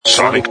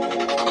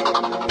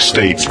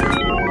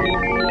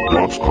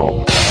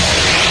SonicStatesman.com.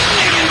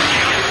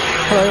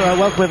 Hello,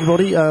 welcome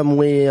everybody.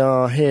 We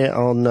are here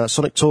on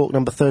Sonic Talk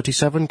number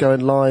 37, going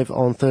live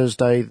on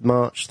Thursday,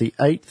 March the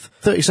 8th.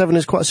 37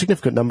 is quite a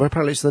significant number.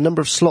 Apparently it's the number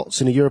of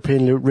slots in a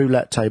European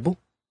roulette table.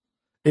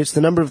 It's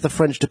the number of the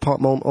French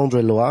Departement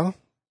Indre-Loire.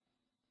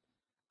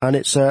 And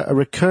it's a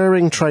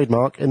recurring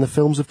trademark in the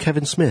films of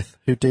Kevin Smith,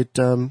 who did,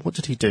 what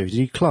did he do? Did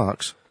he do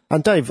Clerks?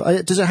 And Dave,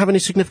 does it have any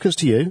significance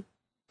to you?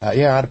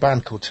 Yeah, I had a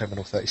band called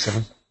Terminal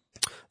 37.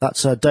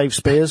 That's Dave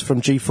Spears from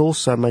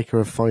G-Force, maker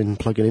of fine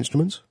plug-in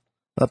instruments.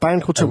 A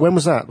band called... when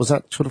was that? Was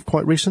that sort of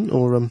quite recent,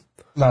 or...?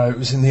 No, it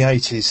was in the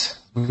 80s.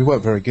 We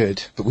weren't very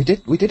good, but we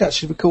did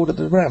actually record at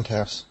the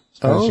Roundhouse.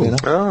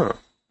 Oh,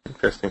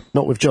 interesting.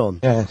 Not with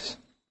John? Yes.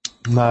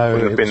 No,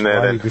 Wouldn't have been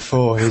there then.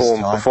 Before his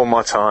time. Before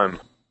my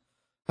time.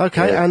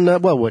 Okay, yeah.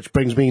 And, which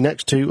brings me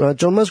next to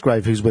John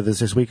Musgrave, who's with us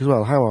this week as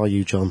well. How are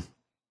you, John?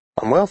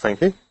 I'm well,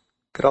 thank you.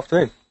 Good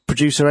afternoon.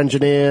 Producer,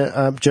 engineer,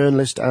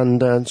 journalist,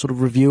 and sort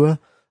of reviewer.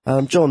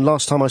 John,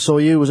 last time I saw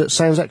you was at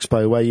Sounds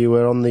Expo, where you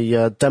were on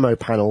the demo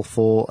panel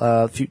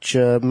for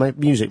Future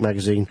Music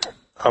magazine.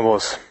 I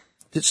was.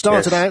 It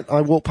started out, I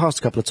walked past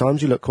a couple of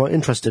times, you looked quite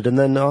interested, and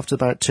then after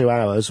about 2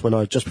 hours,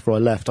 just before I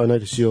left, I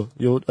noticed your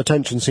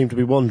attention seemed to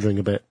be wandering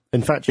a bit.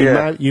 In fact,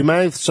 you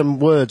mouthed some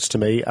words to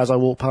me as I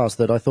walked past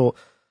that I thought,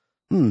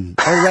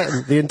 I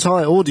reckon the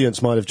entire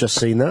audience might have just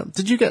seen that.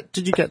 Did you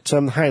get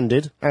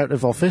hounded out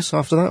of office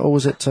after that, or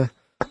was it all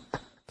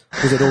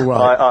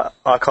right?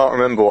 I can't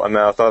remember what I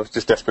mouthed. I was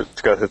just desperate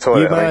to go to the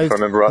toilet, I think, if I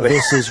remember rightly.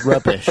 This is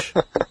rubbish.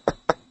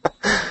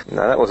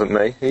 No, that wasn't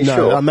me. Are you no,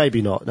 sure?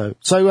 Maybe not, no.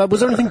 So, was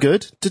there anything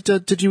good?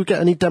 Did you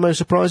get any demo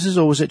surprises,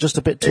 or was it just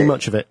a bit too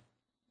much of it?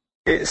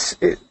 It was,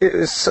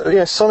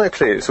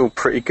 sonically it's all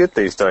pretty good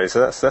these days.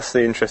 So that's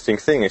the interesting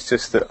thing. It's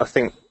just that I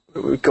think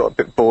we got a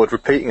bit bored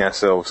repeating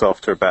ourselves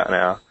after about an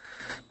hour,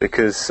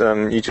 because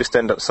you just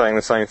end up saying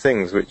the same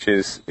things, which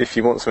is, if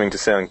you want something to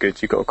sound good,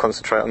 you've got to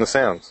concentrate on the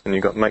sounds, and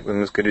you've got to make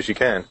them as good as you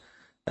can.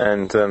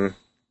 And,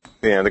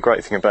 the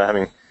great thing about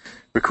having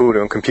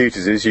recording on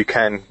computers is you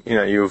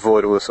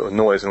avoid all the sort of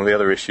noise and all the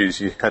other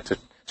issues you had to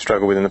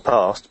struggle with in the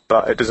past,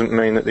 but it doesn't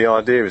mean that the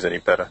idea is any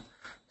better.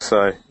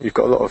 So you've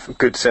got a lot of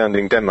good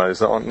sounding demos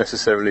that aren't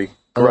necessarily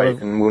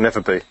great and will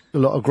never be. A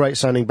lot of great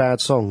sounding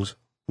bad songs.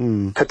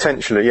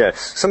 Potentially,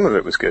 yes. Some of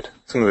it was good.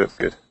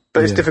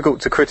 But it's difficult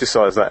to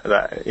criticise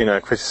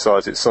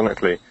criticise it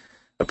sonically,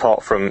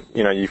 apart from,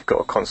 you've got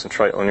to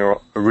concentrate on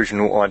your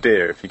original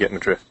idea, if you get my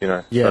drift,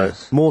 Yeah,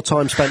 so more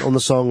time spent on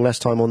the song, less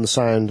time on the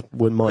sound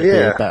might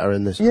be better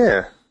in this.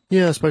 Yeah.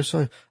 Yeah, I suppose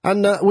so.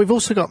 And we've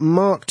also got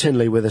Mark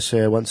Tinley with us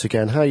here once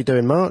again. How are you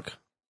doing, Mark?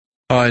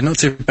 Hi, not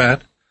too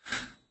bad.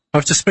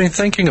 I've just been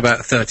thinking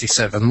about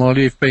 37 while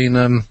you've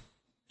been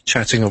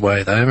chatting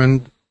away there,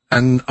 and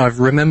I've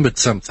remembered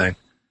something.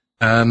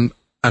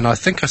 And I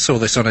think I saw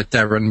this on a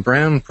Darren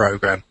Brown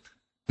programme.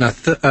 Now,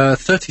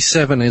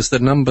 37 is the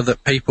number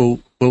that people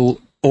will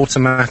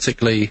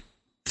automatically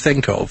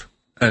think of,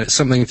 and it's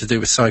something to do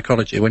with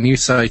psychology. When you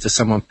say to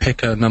someone,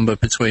 pick a number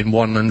between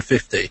 1 and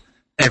 50,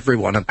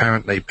 everyone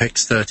apparently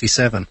picks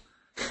 37.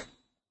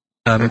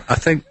 I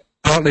think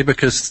partly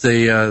because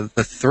the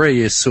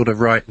 3 is sort of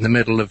right in the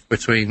middle of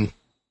between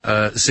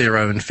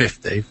 0 and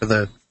 50 for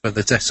the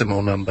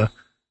decimal number.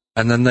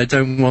 And then they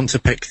don't want to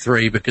pick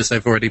 3 because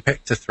they've already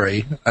picked a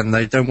 3, and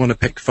they don't want to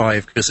pick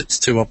 5 because it's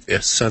too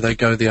obvious, so they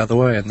go the other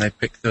way and they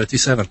pick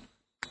 37.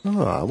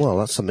 Ah, well,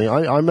 that's something.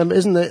 I remember,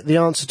 isn't it the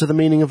answer to the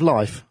meaning of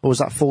life? Or was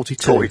that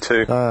 42?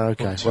 42. Ah,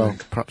 okay. 42. Well,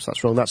 perhaps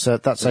that's wrong. That's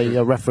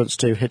a reference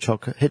to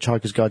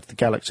Hitchhiker's Guide to the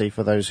Galaxy,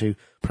 for those who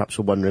perhaps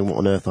were wondering what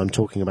on earth I'm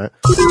talking about.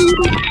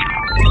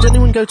 Did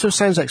anyone go to a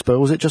Sounds Expo, or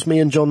was it just me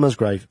and John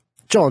Musgrave?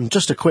 John,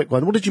 just a quick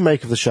one. What did you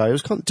make of the show?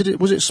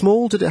 Was it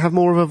small? Did it have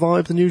more of a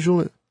vibe than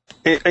usual?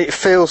 It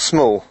feels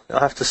small, I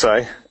have to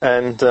say,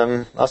 and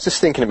I was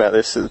just thinking about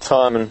this at the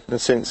time and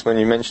since when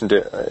you mentioned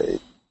it.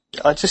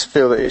 I just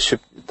feel that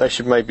they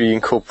should maybe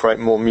incorporate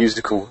more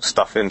musical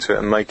stuff into it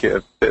and make it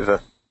a bit of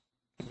a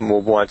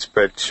more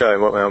widespread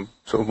show,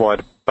 sort of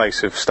wider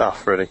base of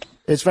stuff, really.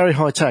 It's very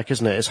high-tech,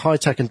 isn't it? It's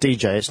high-tech and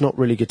DJ. It's not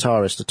really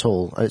guitarist at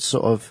all. It's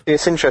sort of...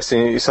 It's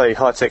interesting you say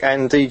high-tech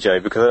and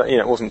DJ, because,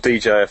 it wasn't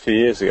DJ a few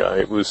years ago.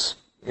 It was,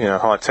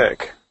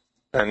 high-tech.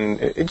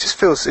 And it just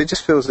feels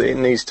that it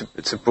needs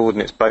to broaden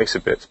its base a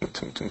bit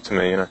to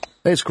me,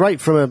 It's great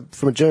from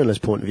a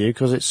journalist point of view,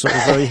 because it's sort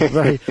of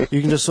very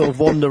you can just sort of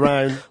wander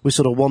around. We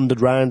sort of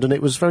wandered round, and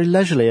it was very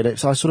leisurely. And I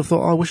sort of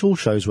thought, I wish all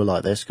shows were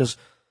like this, because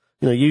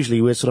usually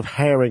we're sort of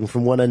herring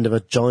from one end of a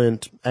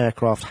giant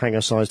aircraft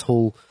hangar-sized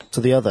hall to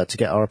the other to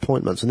get our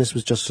appointments. And this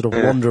was just sort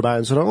of wander about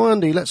and sort of,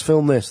 Andy, let's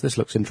film this. This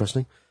looks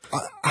interesting.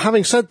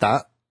 Having said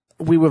that,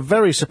 we were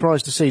very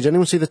surprised to see. Did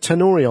anyone see the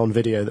Tenorion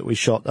video that we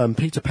shot?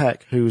 Peter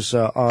Peck, who's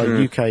our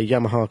UK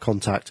Yamaha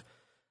contact,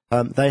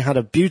 they had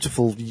a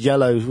beautiful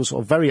yellow,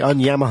 sort of very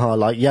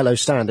un-Yamaha-like yellow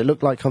stand. It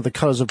looked like kind of the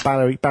colours of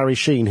Barry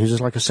Sheen, who's just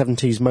like a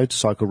 70s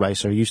motorcycle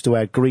racer who used to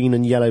wear green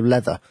and yellow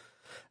leather.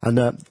 And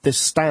this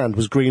stand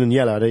was green and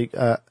yellow.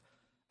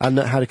 and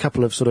it had a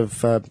couple of sort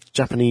of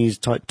Japanese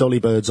type dolly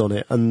birds on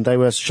it, and they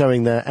were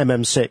showing their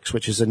MM6,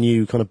 which is a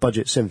new kind of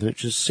budget synth, which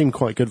just seemed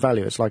quite good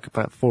value. It's like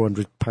about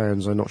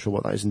 £400. I'm not sure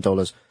what that is in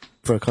dollars,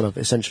 for a kind of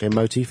essentially a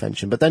motif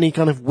engine. But then he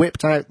kind of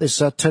whipped out this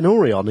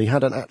Tenorion. He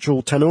had an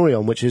actual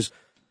Tenorion, which is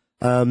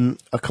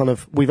a kind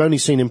of, we've only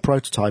seen in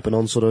prototype and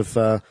on sort of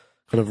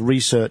kind of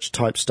research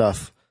type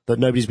stuff that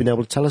nobody's been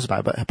able to tell us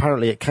about. But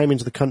apparently it came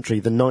into the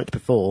country the night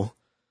before,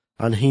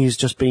 and he's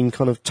just been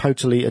kind of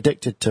totally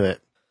addicted to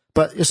it.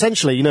 But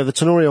essentially, you know, the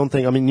Tenorion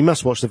thing, I mean, you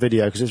must watch the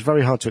video because it's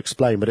very hard to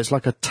explain, but it's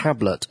like a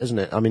tablet, isn't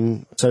it? I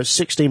mean, so it's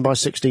 16 by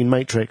 16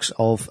 matrix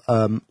of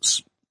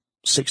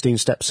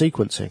 16-step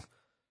sequencing.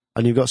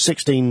 And you've got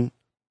 16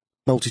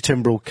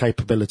 multi-timbral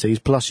capabilities,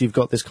 plus you've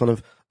got this kind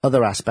of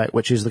other aspect,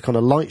 which is the kind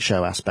of light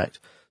show aspect.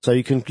 So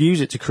you can use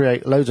it to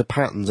create loads of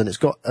patterns, and it's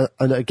got,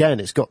 and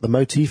again, it's got the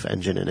motif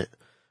engine in it.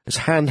 It's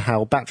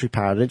handheld, battery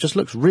powered, and it just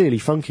looks really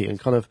funky and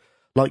kind of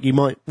like you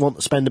might want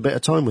to spend a bit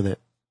of time with it.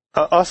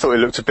 I thought it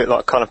looked a bit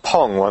like kind of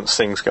Pong once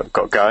things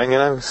got going, you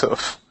know, sort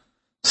of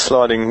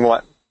sliding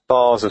white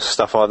bars of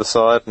stuff either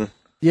side. And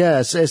yeah,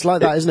 it's like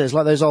that, isn't it? It's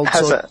like those old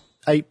sort of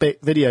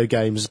 8-bit video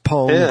games,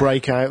 Pong,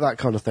 Breakout, that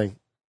kind of thing.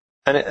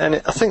 And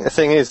I think the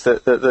thing is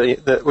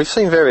that we've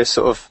seen various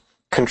sort of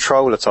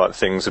controller type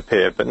things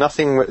appear, but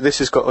nothing. This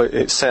has got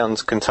its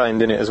sounds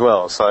contained in it as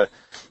well. So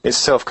it's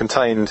a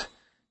self-contained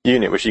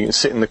unit which you can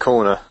sit in the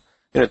corner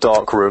in a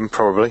dark room,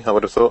 probably. I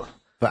would have thought.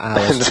 For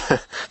hours.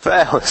 For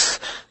hours.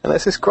 And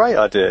that's this great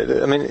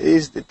idea. I mean,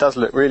 it does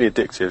look really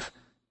addictive,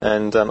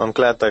 and I'm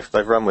glad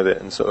they've run with it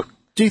and sort of.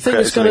 Do you think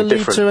it's going to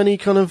lead to any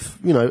kind of,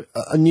 you know,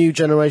 a new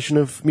generation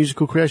of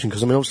musical creation?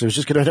 Because, I mean, obviously, it's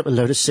just going to end up with a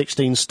load of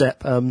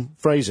 16-step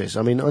phrases.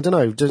 I mean, I don't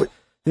know. Do you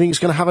think it's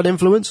going to have an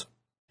influence?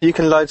 You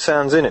can load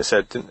sounds in, he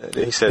said,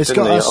 it's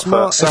got a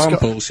smart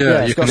samples,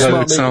 you can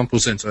load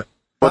samples into it.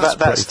 Well,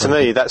 that's to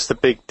me, that's the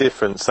big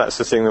difference. That's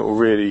the thing that will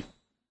really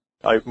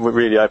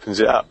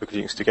opens it up, because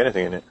you can stick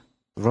anything in it.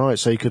 Right,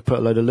 so you could put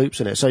a load of loops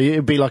in it. So it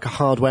would be like a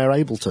hardware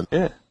Ableton.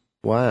 Yeah.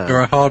 Wow. Or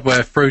a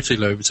hardware Fruity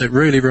Loops. It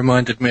really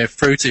reminded me of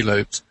Fruity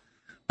Loops.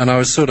 And I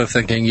was sort of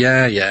thinking,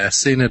 yeah,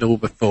 seen it all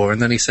before.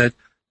 And then he said,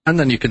 and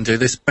then you can do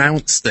this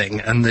bounce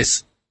thing, and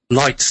this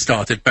light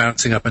started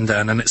bouncing up and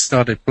down, and it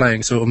started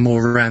playing sort of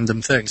more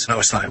random things. And I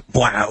was like,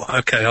 wow,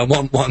 okay, I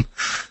want one.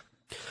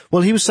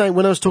 Well, he was saying,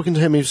 when I was talking to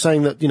him, he was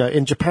saying that, you know,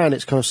 in Japan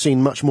it's kind of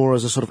seen much more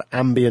as a sort of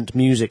ambient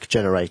music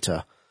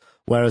generator.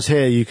 Whereas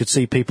here you could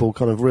see people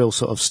kind of real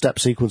sort of step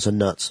sequencer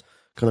nuts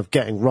kind of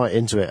getting right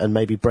into it, and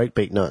maybe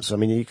breakbeat nuts. I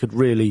mean, you could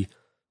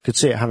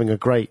see it having a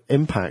great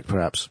impact,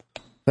 perhaps.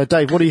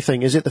 Dave, what do you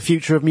think? Is it the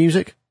future of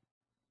music?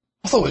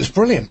 I thought it was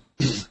brilliant.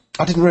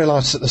 I didn't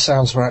realise that the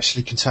sounds were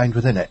actually contained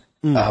within it,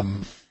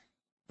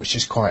 which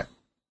is quite,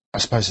 I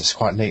suppose it's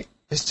quite neat.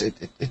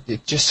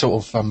 It just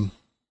sort of,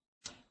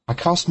 I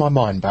cast my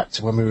mind back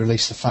to when we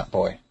released the Fat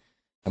Boy,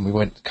 and we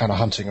went kind of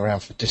hunting around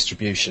for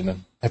distribution,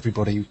 and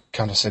everybody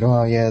kind of said,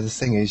 oh yeah, the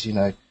thing is, you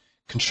know,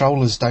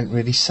 controllers don't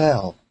really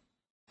sell.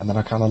 And then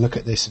I kind of look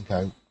at this and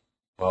go,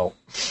 well,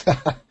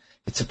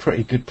 it's a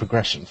pretty good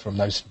progression from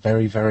those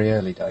very, very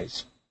early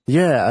days.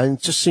 Yeah, and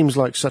it just seems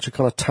like such a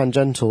kind of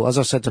tangential, as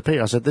I said to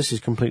Peter, I said, this is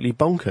completely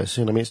bonkers.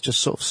 You know, I mean, it's just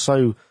sort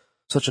of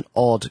such an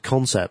odd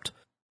concept.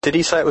 Did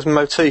he say it was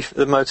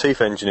the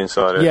motif engine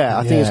inside it? Yeah,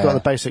 I think it's got the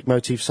basic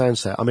motif sound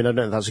set. I mean, I don't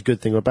know if that's a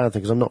good thing or a bad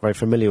thing, because I'm not very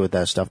familiar with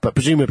their stuff, but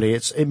presumably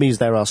it means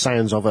there are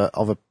sounds of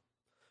a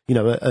you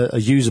know, a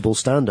usable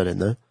standard in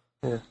there.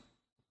 Yeah.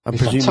 And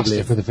It'd be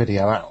fantastic with the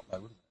video out,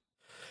 though, wouldn't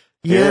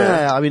it?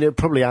 Yeah, I mean, it'd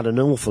probably add an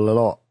awful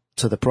lot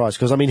to the price,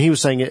 because I mean, he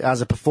was saying it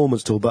as a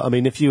performance tool, but I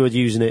mean, if you were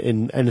using it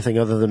in anything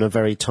other than a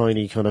very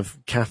tiny kind of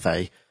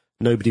cafe,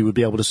 nobody would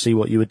be able to see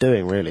what you were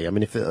doing, really. I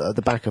mean, if at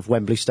the back of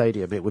Wembley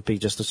Stadium, it would be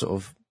just a sort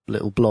of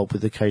little blob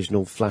with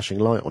occasional flashing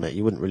light on it.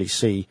 You wouldn't really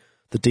see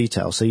the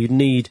detail. So you'd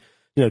need,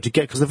 you know, to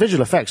get, because the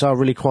visual effects are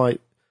really quite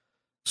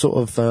sort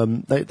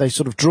of, they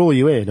sort of draw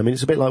you in. I mean,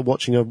 it's a bit like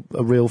watching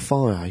a real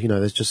fire, you know,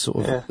 there's just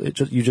sort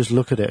of, you just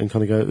look at it and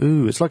kind of go,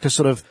 ooh, it's like a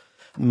sort of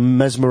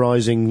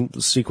mesmerizing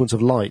sequence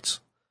of lights.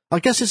 I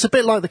guess it's a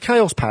bit like the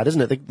Chaos Pad,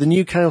 isn't it? The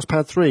new Chaos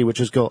Pad 3, which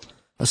has got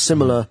a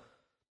similar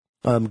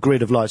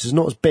grid of lights, is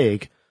not as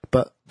big,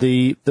 but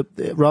the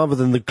rather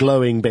than the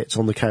glowing bits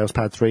on the Chaos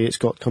Pad 3, it's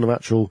got kind of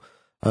actual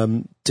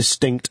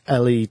distinct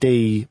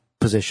LED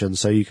positions,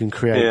 so you can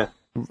create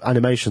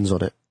animations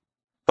on it.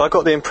 But I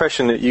got the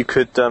impression that you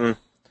could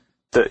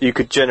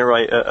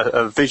generate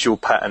a visual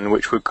pattern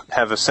which would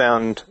have a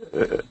sound,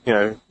 you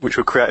know, which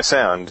would create a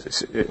sound.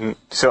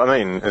 See what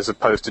I mean? As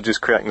opposed to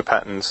just creating the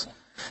patterns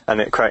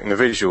and it creating the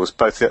visuals,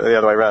 both the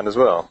other way around as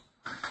well.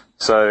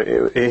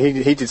 So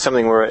he did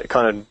something where it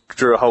kind of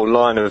drew a whole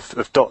line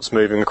of dots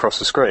moving across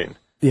the screen.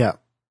 Yeah.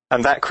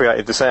 And that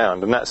created the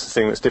sound, and that's the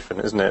thing that's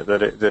different, isn't it?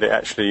 That it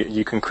actually,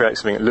 you can create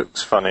something that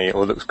looks funny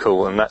or looks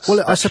cool, and that's.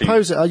 Well, I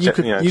suppose you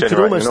could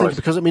almost think,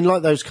 because I mean,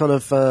 like those kind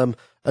of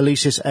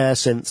Alesis Air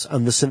synths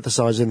and the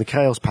synthesizer in the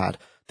Chaos Pad,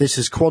 this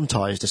is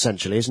quantized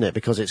essentially, isn't it?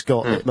 Because it's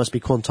got it must be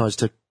quantized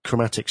to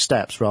chromatic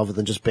steps rather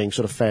than just being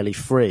sort of fairly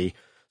free.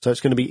 So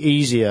it's going to be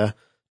easier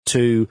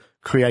to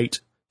create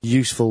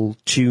useful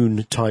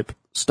tune type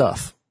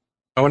stuff.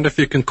 I wonder if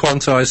you can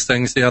quantize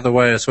things the other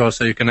way as well,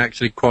 so you can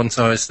actually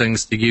quantize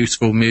things to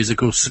useful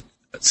musical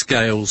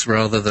scales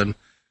rather than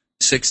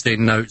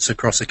 16 notes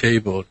across a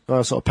keyboard.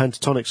 A sort of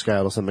pentatonic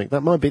scale or something.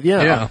 That might be,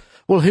 yeah. Yeah.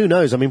 Well, who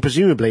knows? I mean,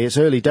 presumably it's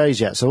early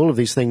days yet, so all of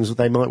these things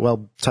they might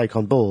well take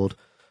on board.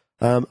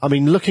 I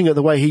mean, looking at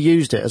the way he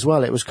used it as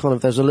well, it was kind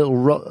of, there's a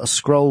little a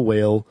scroll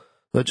wheel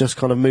that just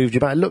kind of moved you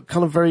back. It looked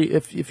kind of very,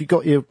 if you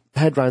got your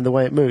head round the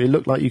way it moved, it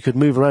looked like you could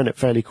move around it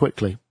fairly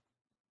quickly.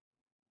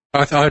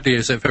 I'd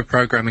use it for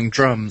programming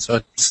drums.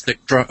 I'd stick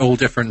all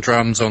different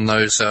drums on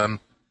those,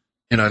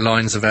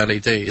 lines of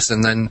LEDs,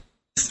 and then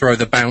throw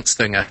the bounce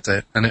thing at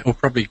it, and it will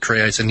probably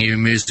create a new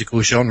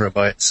musical genre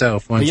by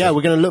itself, won't it?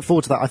 We're going to look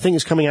forward to that. I think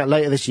it's coming out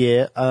later this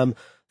year.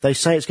 They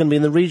say it's going to be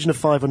in the region of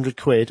 500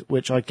 quid,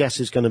 which I guess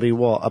is going to be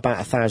about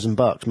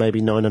 $1,000,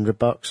 maybe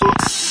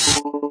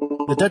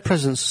 $900. The Dead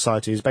Presidents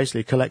Society is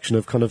basically a collection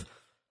of kind of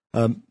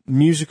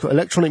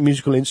electronic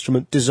musical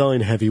instrument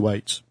design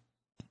heavyweights.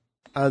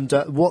 And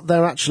what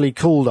they're actually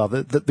called are,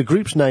 the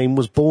group's name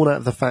was born out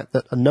of the fact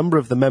that a number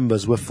of the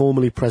members were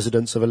formerly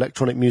presidents of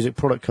electronic music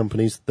product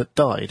companies that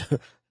died,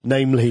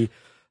 namely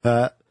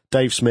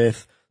Dave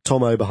Smith,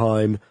 Tom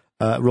Oberheim,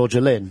 Roger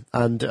Lynn,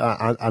 and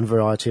a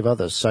variety of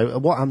others. So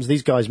what happens?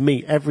 These guys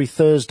meet every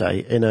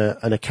Thursday in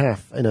a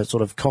cafe, in a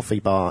sort of coffee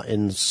bar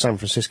in San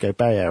Francisco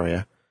Bay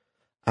Area,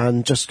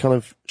 and just kind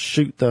of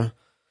shoot the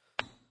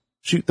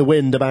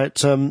wind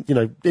about,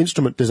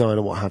 instrument design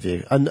and what have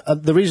you. And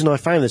the reason I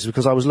found this is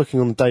because I was looking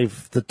on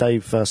the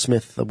Dave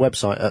Smith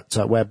website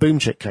at where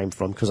Boomchick came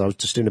from, because I was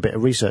just doing a bit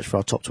of research for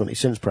our Top 20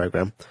 Synths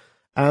program.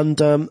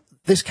 And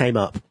this came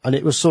up, and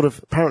it was sort of,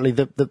 apparently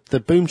the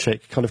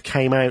Boomchick kind of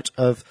came out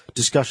of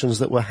discussions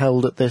that were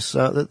held at this,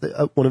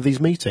 at one of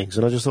these meetings.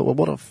 And I just thought, well,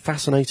 what a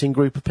fascinating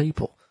group of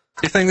people.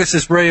 Do you think this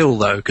is real,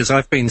 though? Because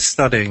I've been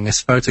studying this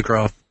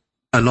photograph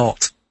a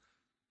lot.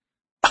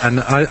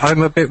 And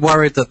I'm a bit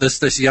worried that there's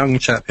this young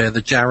chap here,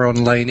 the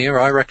Jaron Lanier.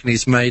 I reckon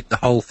he's made the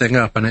whole thing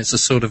up, and it's a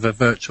sort of a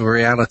virtual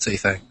reality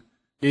thing.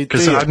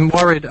 Because I'm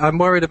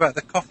worried about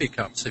the coffee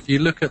cups. If you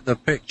look at the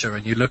picture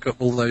and you look at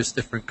all those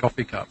different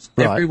coffee cups,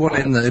 right, everyone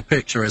in the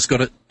picture has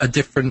got a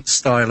different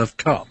style of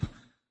cup.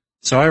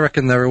 So I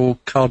reckon they're all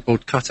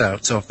cardboard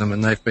cutouts of them,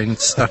 and they've been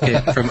stuck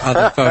in from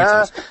other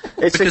photos.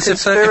 It's because a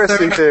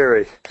conspiracy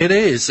theory. It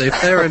is.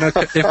 If they're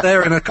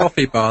in a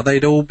coffee bar,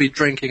 they'd all be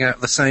drinking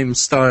out the same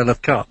style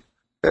of cup.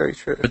 Very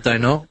true. Would they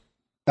not?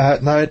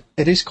 No,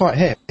 it is quite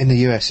hip. In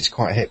the US, it's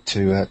quite hip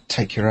to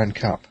take your own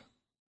cup.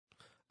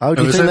 Oh,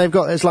 do you think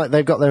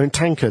they've got their in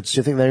tankards? Do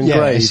you think they're engraved?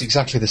 Yeah, it's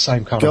exactly the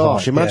same kind of vibe.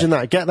 Gosh, imagine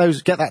that. Get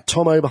that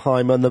Tom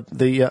Oberheim and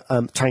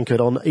the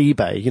tankard on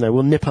eBay.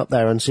 We'll nip up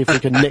there and see if we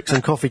can nick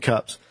some coffee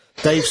cups.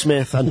 Dave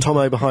Smith and Tom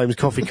Oberheim's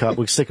coffee cup.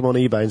 We'll stick them on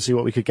eBay and see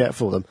what we could get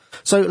for them.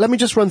 So let me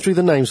just run through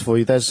the names for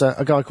you. There's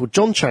a guy called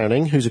John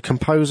Chowning, who's a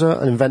composer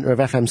and inventor of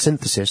FM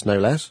synthesis, no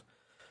less.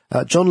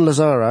 John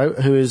Lazaro,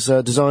 who is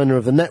a designer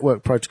of the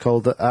network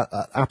protocol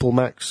that Apple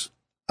Mac's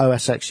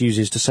OS X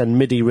uses to send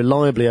MIDI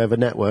reliably over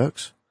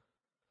networks.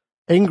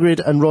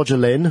 Ingrid and Roger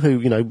Lynn, who,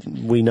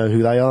 we know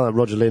who they are.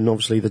 Roger Lynn,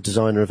 obviously the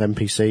designer of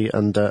MPC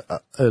and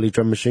early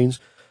drum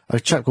machines. A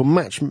chap called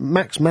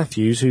Max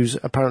Matthews, who's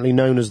apparently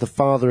known as the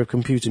father of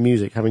computer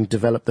music, having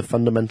developed the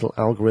fundamental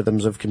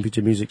algorithms of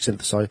computer music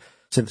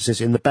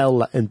synthesis in Bell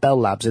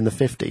Labs in the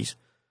 50s.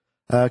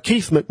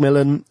 Keith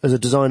McMillan as a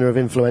designer of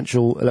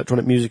influential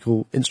electronic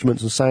musical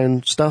instruments and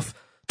sound stuff.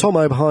 Tom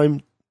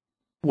Oberheim,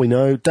 we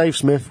know. Dave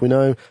Smith, we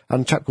know.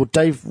 And a chap called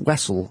Dave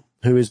Wessel,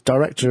 who is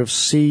director of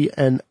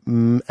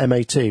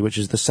CNMAT, which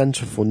is the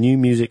Centre for New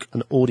Music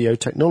and Audio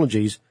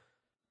Technologies.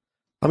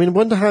 I mean, I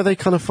wonder how they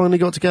kind of finally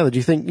got together. Do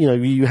you think,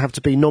 you have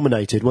to be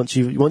nominated once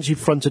you've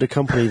fronted a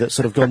company that's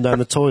sort of gone down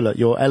the toilet,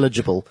 you're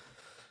eligible?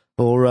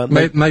 Or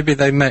maybe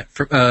they met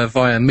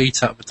via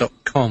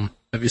meetup.com.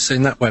 Have you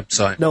seen that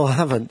website? No, I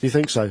haven't. Do you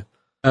think so?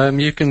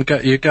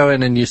 You go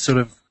in and you sort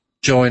of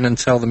join and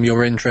tell them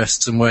your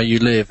interests and where you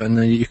live, and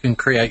then you can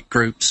create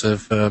groups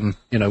of,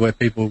 where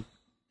people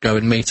go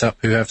and meet up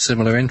who have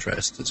similar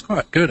interests. It's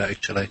quite good,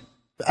 actually.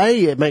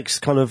 It makes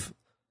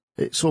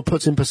it sort of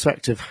puts in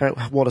perspective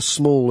what a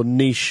small and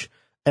niche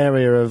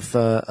area of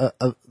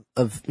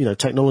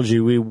technology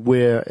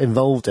we're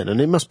involved in,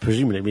 and it must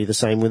presumably be the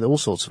same with all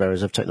sorts of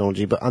areas of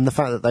technology. And the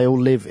fact that they all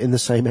live in the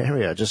same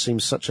area just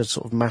seems such a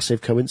sort of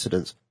massive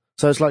coincidence.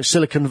 So it's like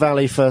Silicon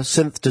Valley for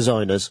synth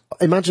designers.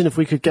 Imagine if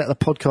we could get the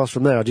podcast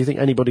from there. Do you think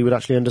anybody would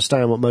actually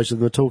understand what most of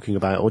them are talking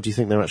about, or do you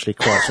think they're actually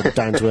quite sort of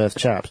down to earth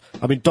chaps?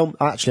 I mean,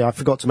 I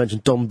forgot to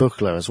mention Don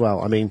Buchler as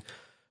well. I mean,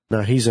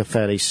 now he's a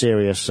fairly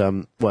serious.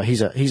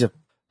 He's a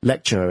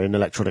lecturer in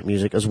electronic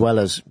music as well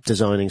as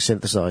designing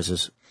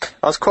synthesizers.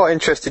 I was quite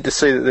interested to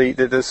see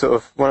that the sort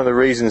of one of the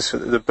reasons for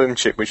the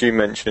Boomchick, which you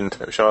mentioned,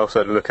 which I also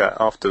had a look at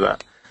after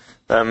that.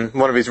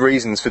 One of his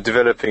reasons for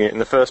developing it in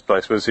the first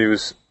place was he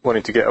was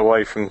wanting to get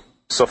away from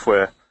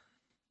software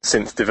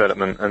synth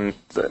development and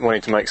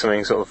wanting to make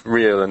something sort of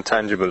real and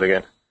tangible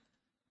again.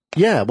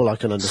 Yeah, well, I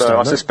can understand. So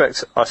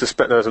I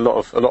suspect there's a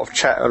lot of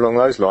chat along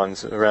those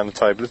lines around the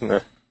table, isn't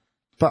there?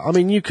 But I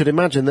mean, you could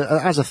imagine that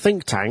as a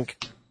think tank,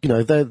 you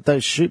know, they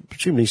should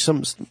presumably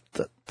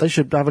they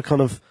should have a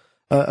kind of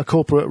a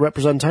corporate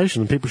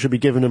representation, and people should be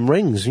giving them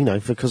rings, you know,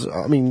 because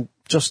I mean,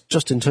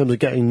 just in terms of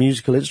getting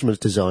musical instruments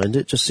designed,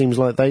 it just seems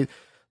like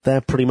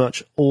they're pretty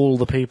much all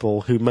the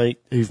people who've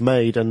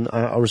made and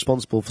are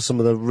responsible for some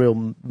of the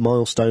real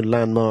milestone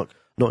landmark,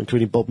 not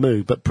including Bob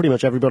Moog, but pretty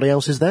much everybody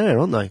else is there,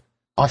 aren't they?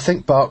 I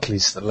think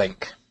Berkeley's the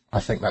link. I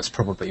think that's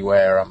probably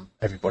where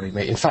everybody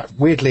meet. In fact,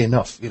 weirdly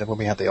enough, you know, when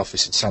we had the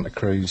office in Santa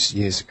Cruz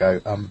years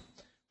ago,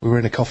 we were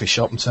in a coffee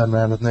shop and turned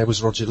around and there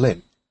was Roger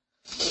Lynn.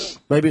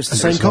 Maybe it's the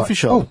same coffee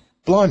shop. Oh,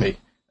 blimey.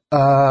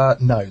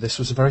 No, this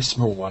was a very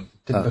small one.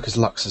 Didn't look as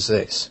luxe as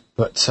this.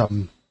 But,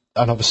 and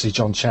obviously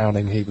John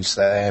Chowning, he was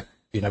there,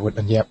 you know,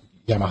 and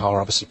Yamaha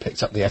obviously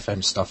picked up the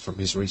FM stuff from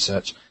his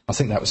research. I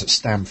think that was at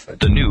Stanford.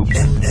 The new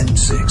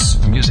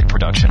NN6 music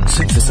production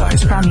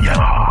synthesizer. From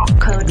Yamaha.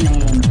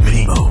 Codename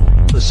Minimo.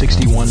 The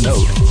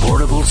 61-note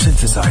portable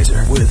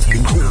synthesizer with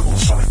incredible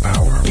sonic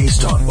power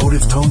based on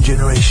Motive Tone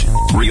Generation.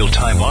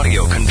 Real-time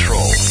audio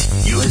control.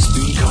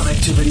 USB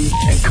connectivity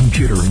and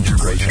computer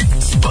integration.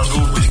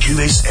 Bundled with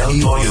Cubase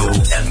LE audio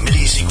and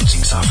MIDI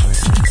sequencing software.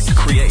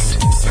 Create.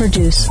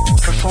 Produce.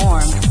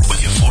 Perform. With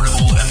the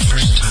affordable and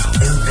versatile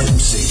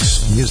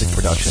NN6 music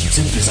production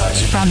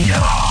synthesizer. From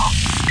Yamaha.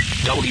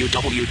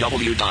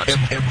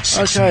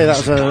 www.mm6. Okay, that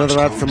was another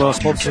ad from our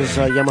sponsors,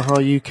 Yamaha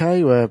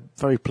UK. We're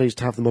very pleased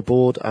to have them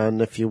aboard,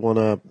 and if you want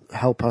to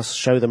help us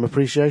show them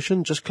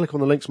appreciation, just click on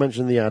the links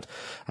mentioned in the ad.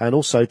 And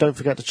also, don't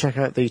forget to check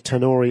out the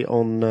Tenori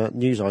on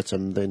news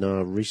item in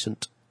our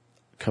recent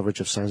coverage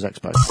of Sounds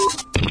Expo.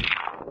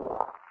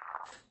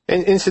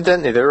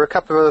 Incidentally, there were a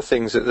couple of other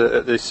things at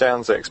the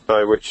Sounds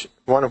Expo,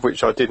 one of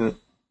which I didn't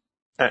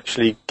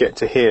actually get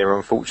to hear,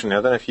 unfortunately.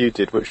 I don't know if you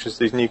did, which was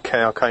these new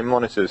KRK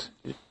monitors.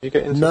 Did you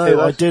get into No, hear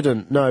those? I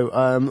didn't.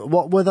 No.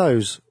 What were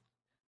those?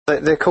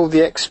 They're called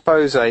the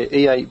Expose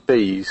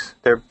E8Bs.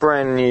 They're a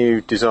brand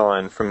new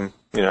design from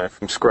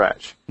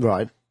scratch.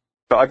 Right.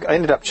 But I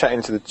ended up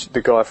chatting to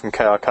the guy from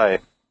KRK.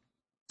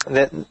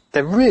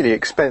 They're really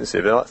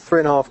expensive. They're like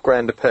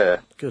 $3,500 a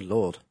pair. Good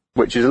Lord.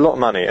 Which is a lot of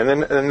money. And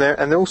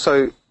they're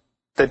also,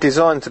 they're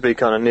designed to be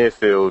kind of near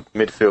field,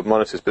 midfield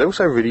monitors, but they're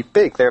also really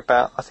big. They're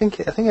about, I think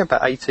they're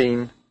about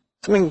 18,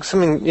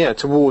 something,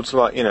 towards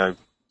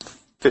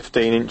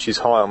 15 inches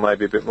high or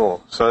maybe a bit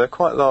more. So they're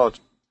quite large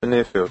for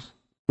near fields.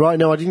 Right,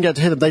 no, I didn't get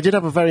to hear them. They did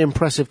have a very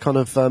impressive kind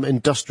of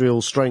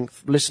industrial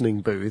strength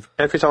listening booth.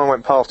 Every time I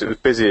went past, it was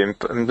busy, and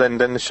then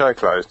the show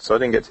closed, so I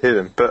didn't get to hear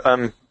them. But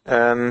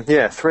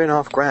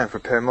 $3,500 for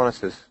a pair of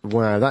monitors.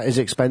 Wow, that is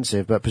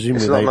expensive, but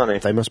presumably It's a lot of money.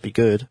 they must be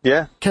good.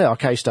 Yeah.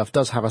 KRK stuff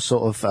does have a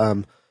sort of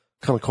kind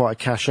of quite a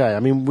cachet. I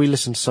mean, we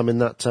listened to some in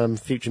that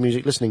Future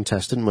Music listening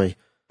test, didn't we?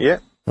 Yeah.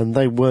 And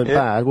they weren't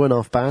bad, weren't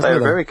half bad. They were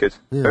very good,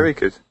 Yeah. very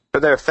good.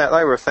 But they were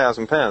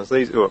 £1,000.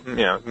 These,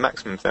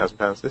 maximum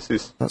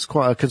 £1,000. That's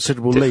quite a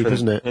considerable leap,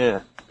 isn't it? Yeah,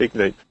 big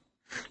leap.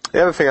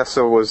 The other thing I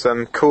saw was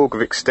Korg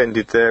have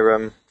extended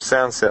their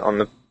sound set on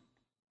the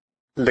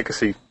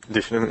Legacy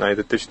edition, haven't they?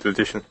 The digital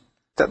edition.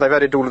 That they've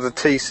added all of the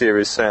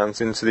T-series sounds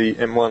into the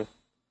M1.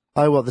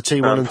 Oh, what, the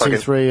T1 and plug-in.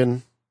 T3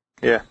 and...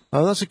 Yeah.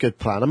 Oh, that's a good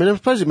plan. I mean, I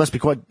suppose it must be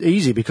quite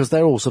easy because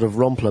they're all sort of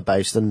Rompler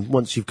based, and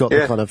once you've got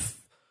the kind of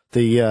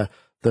the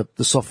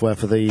software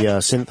for the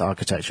synth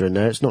architecture in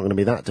there, it's not going to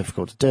be that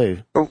difficult to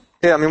do. Well,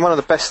 yeah, I mean, one of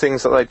the best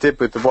things that they did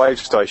with the Wave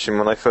Station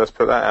when they first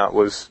put that out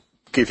was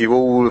give you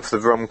all of the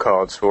ROM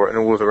cards for it and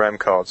all of the RAM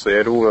cards, so you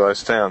had all of those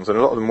sounds, and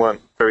a lot of them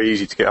weren't very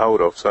easy to get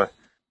hold of, so...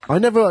 I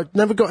never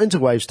got into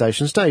Wave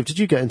Stations. Dave, did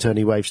you get into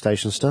any Wave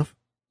Station stuff?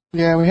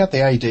 Yeah, we had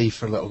the AD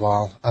for a little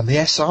while, and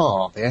the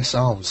SR. The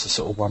SR was the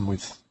sort of one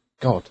with...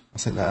 God, I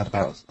think that had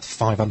about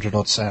 500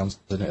 odd sounds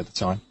in it at the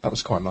time. That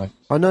was quite nice.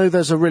 I know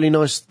there's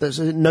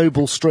a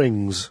Noble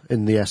Strings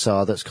in the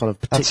SR that's kind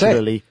of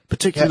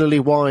particularly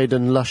wide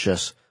and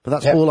luscious. But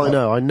that's all I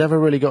know. I never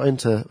really got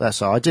into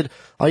SR.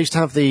 I used to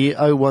have the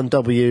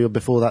O1W and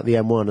before that the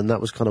M1, and that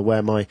was kind of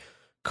where my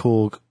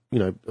Korg,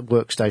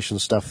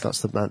 workstation stuff.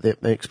 That's the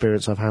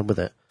experience I've had with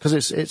it because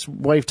it's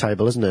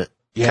wavetable, isn't it?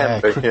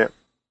 Yeah, Can be, yeah.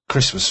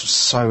 Chris was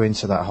so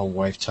into that whole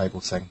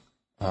wavetable thing.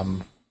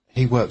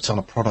 He worked on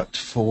a product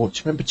for, do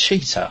you remember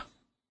Cheetah?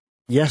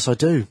 Yes, I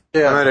do.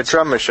 Yeah, they made a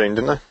drum machine,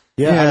 didn't they?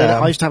 Yeah, Yeah. and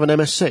then I used to have an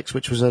MS6,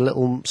 which was a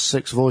little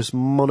 6-voice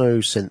mono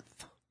synth.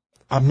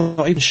 I'm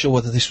not even sure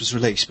whether this was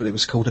released, but it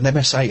was called an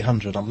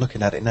MS800. I'm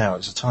looking at it now. It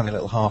was a tiny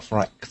little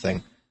half-rack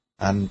thing.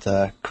 And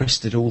Chris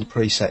did all the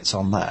presets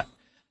on that.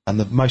 And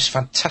the most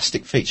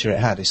fantastic feature it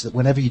had is that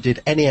whenever you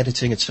did any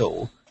editing at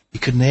all, you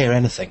couldn't hear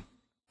anything.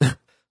 Bit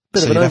So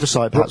of an you'd have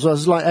oversight, to- perhaps. It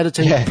was like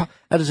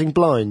editing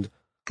blind.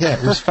 Yeah,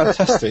 it was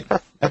fantastic.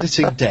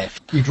 Editing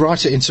deaf. You'd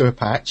write it into a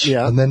patch,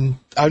 and then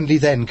only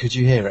then could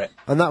you hear it.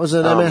 And that was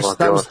an Oh MS. my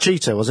That was God.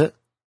 Cheetah, was it?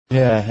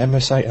 Yeah,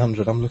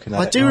 MS800. I'm looking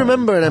at it. I do now.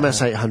 remember an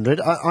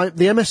MS800.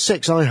 The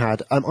MS6 I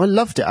had, I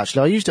loved it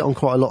actually. I used it on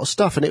quite a lot of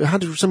stuff, and it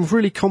had some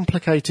really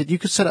complicated. You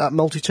could set it up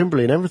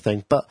multi-timbally and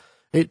everything, but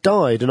it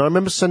died. And I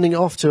remember sending it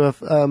off to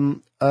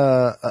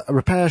a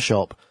repair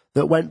shop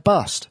that went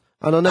bust,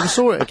 and I never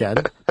saw it again.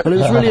 And it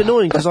was really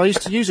annoying because I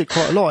used to use it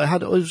quite a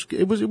lot.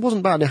 It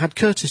wasn't bad. And it had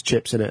Curtis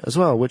chips in it as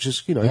well, which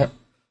is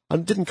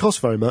and it didn't cost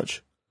very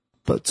much.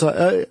 But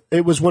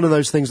it was one of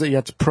those things that you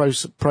had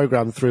to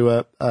program through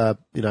a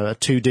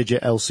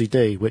 2-digit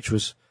LCD, which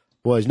was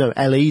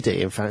LED,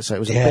 in fact, so it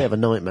was a bit of a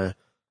nightmare.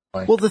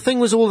 Right. Well, the thing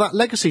was all that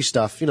legacy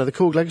stuff, the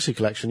Korg Legacy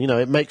Collection,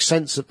 it makes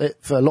sense of it,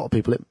 for a lot of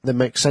people, it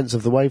makes sense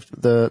of the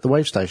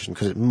wave station,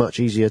 because it's much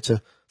easier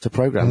to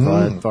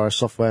program via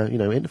software,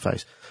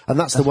 interface. And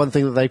that's the one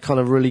thing that they've kind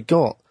of really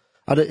got.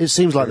 And it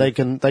seems like they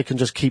can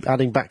just keep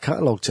adding back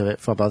catalogue to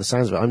it, by the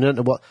sounds of it. I don't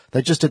know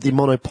they just did the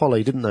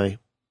Monopoly, didn't they?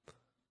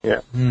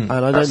 Yeah. And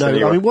I don't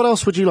know. I mean, what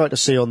else would you like to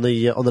see on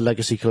the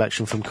Legacy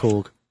Collection from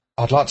Korg?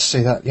 I'd like to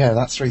see that. Yeah,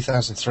 that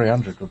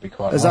 3300 would be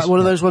quite nice. Is that one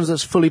of those ones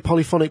that's fully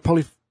polyphonic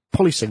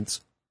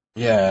polysynths?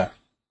 Yeah.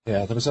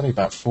 Yeah, there was only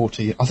about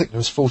 40. I think there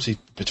was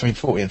between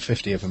 40 and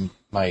 50 of them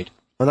made.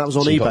 And that was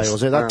on eBay,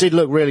 was it? That did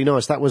look really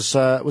nice. That was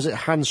it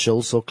Hans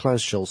Schulz or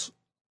Klaus Schulz?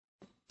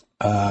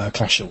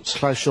 Klaus Schulz.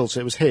 Klaus Schulz.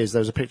 It was his. There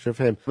was a picture of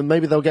him. And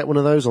maybe they'll get one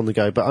of those on the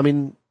go. But I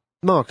mean,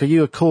 Mark, are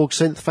you a Korg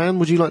synth fan?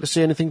 Would you like to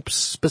see anything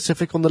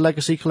specific on the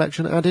Legacy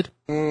Collection added?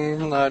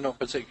 No, not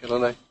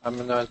particularly. I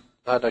mean, I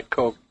had a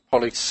Korg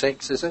Poly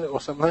 6, is it, or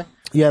something?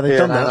 Yeah, they've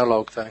done that.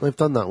 Analog thing. They've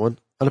done that one.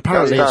 And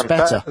apparently it's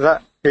better.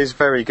 That is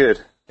very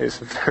good.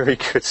 It's a very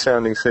good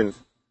sounding synth.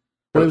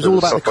 Well, it was all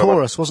about the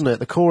chorus, wasn't it?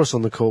 The chorus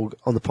on the Korg,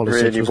 on the Poly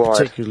 6 Really was wide.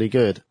 particularly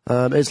good.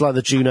 It's like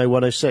the Juno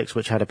 106,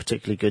 which had a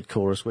particularly good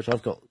chorus, which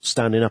I've got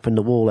standing up in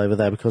the wall over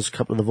there because a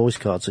couple of the voice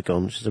cards are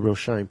gone, which is a real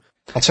shame.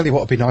 I'll tell you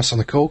what would be nice on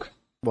the Korg.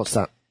 What's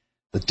that?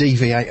 The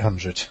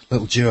DV800,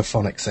 little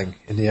duophonic thing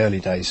in the early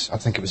days. I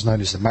think it was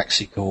known as the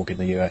Maxi Korg in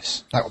the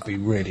US. That would be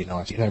really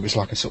nice. It was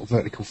like a sort of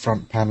vertical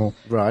front panel.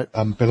 Right.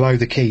 Below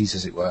the keys,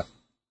 as it were.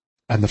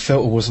 And the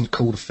filter wasn't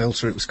called a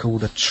filter, it was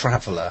called a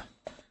traveller.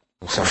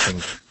 Or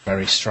something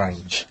very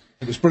strange.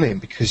 It was brilliant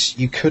because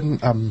you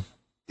couldn't,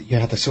 you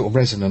had the sort of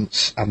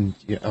resonance and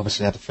you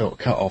obviously had the filter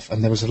cut off,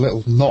 and there was a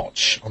little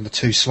notch on the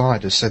two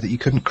sliders so that you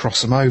couldn't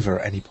cross them over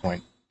at any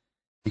point.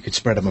 You could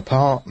spread them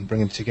apart and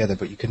bring them together,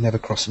 but you could never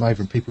cross them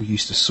over, and people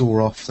used to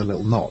saw off the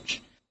little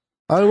notch.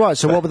 Oh, right,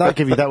 so what would that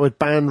give you? That would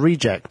ban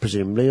reject,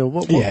 presumably, or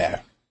what?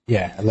 Yeah,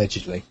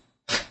 allegedly.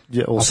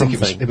 Yeah, or I something.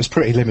 think it was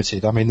pretty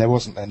limited. I mean, there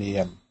wasn't any,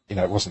 it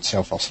wasn't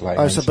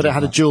self-oscillating. Oh, but it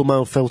had a dual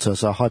mode filter,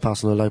 so a high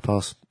pass and a low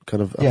pass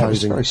kind of Yeah, it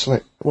was opposing. very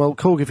slick. Well,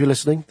 Korg, if you're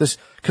listening,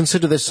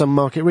 consider this some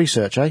market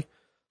research, eh?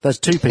 There's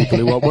two people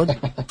who want one.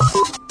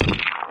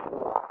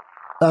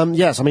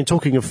 Yes, I mean,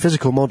 talking of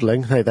physical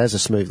modelling, hey, there's a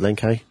smooth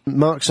link, eh?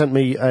 Mark sent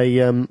me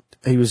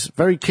he was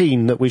very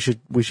keen that we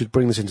should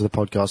bring this into the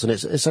podcast, and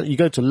it's you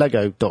go to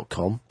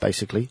lego.com,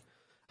 basically,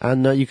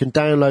 and you can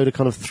download a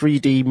kind of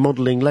 3D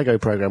modelling Lego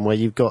program where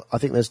you've got, I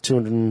think there's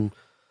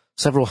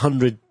several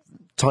hundred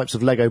types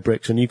of Lego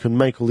bricks, and you can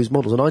make all these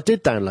models, and I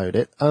did download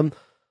it.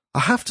 I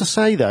have to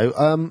say,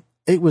 though,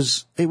 it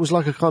was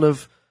like a kind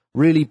of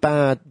really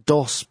bad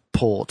DOS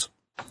port.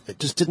 It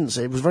just didn't.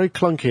 It was very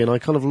clunky, and I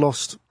kind of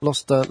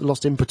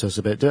lost impetus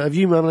a bit. Have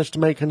you managed to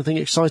make anything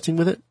exciting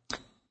with it?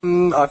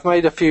 I've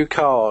made a few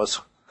cars.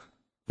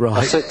 Right.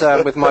 I sit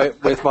down with my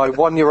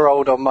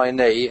 1-year-old on my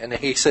knee, and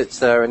he sits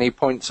there and he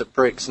points at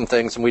bricks and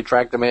things, and we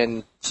drag them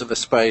into the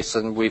space,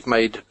 and we've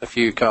made a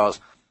few cars.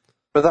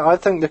 But I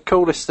think the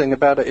coolest thing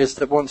about it is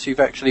that once you've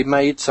actually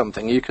made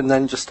something, you can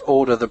then just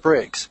order the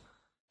bricks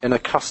in a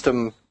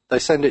custom. They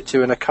send it to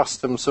you in a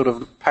custom sort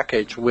of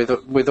package with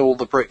all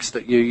the bricks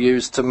that you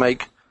use to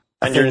make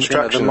and your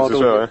instructions the model.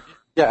 as well.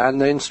 Yeah,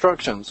 and the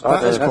instructions.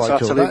 That's quite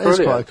cool. That is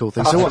quite a cool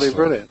thing. Absolutely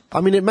brilliant.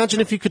 I mean,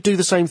 imagine if you could do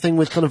the same thing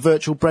with kind of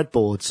virtual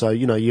breadboards. So,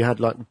 you had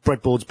like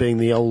breadboards being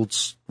the old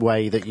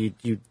way that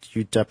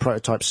you'd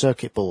prototype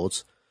circuit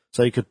boards.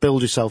 So you could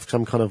build yourself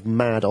some kind of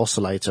mad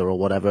oscillator or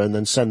whatever, and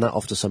then send that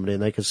off to somebody,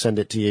 and they could send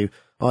it to you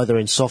either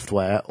in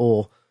software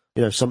or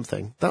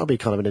something. That would be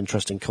kind of an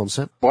interesting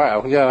concept.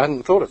 Wow, yeah, I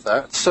hadn't thought of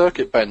that.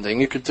 Circuit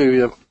bending, you could do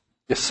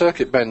your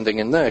circuit bending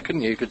in there,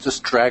 couldn't you? You could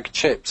just drag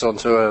chips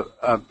onto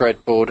a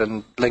breadboard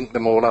and link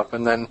them all up,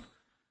 and then...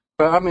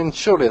 But, I mean,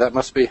 surely that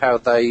must be how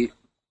they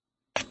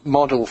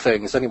model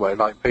things anyway.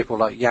 Like, people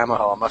like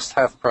Yamaha must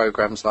have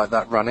programs like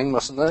that running,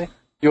 mustn't they?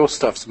 Your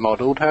stuff's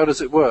modelled. How does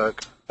it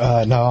work?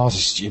 No, ours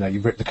is, you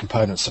rip the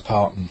components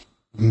apart and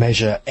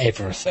measure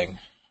everything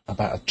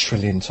about 1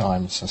 trillion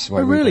times. That's the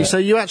way Oh, we really? do it. So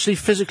you actually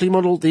physically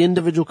modelled the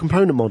individual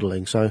component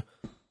modelling, so...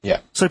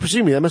 Yeah. So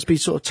presumably that must be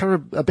sort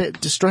of a bit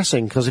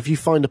distressing, because if you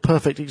find a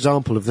perfect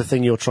example of the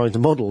thing you're trying to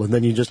model and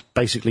then you just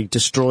basically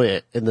destroy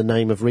it in the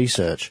name of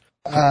research.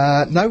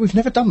 No, we've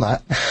never done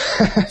that.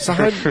 So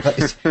how...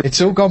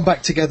 It's all gone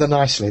back together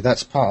nicely.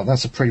 That's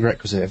a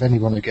prerequisite. If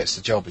anyone who gets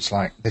the job, it's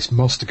like, this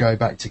must go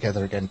back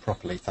together again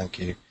properly, thank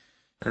you.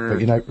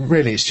 But,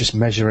 really it's just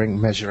measuring,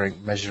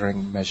 and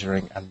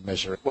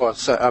measuring. Well,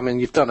 so, I mean,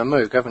 you've done a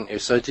Moog, haven't you?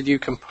 So did you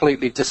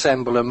completely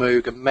disassemble a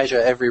Moog and measure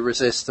every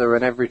resistor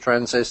and every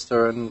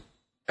transistor and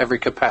every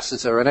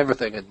capacitor and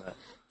everything in there?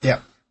 Yeah.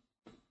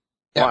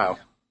 Wow.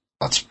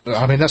 That's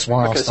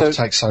why our stuff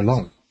takes so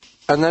long.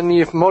 And then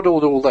you've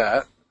modelled all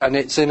that, and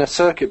it's in a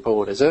circuit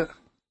board, is it?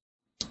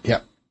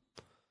 Yeah.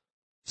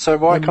 So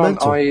why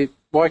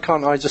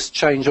can't I just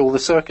change all the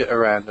circuit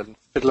around and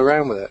fiddle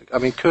around with it. I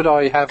mean, could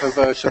I have a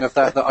version of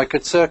that I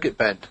could circuit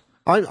bend?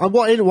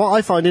 What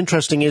I find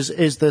interesting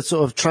is the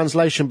sort of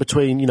translation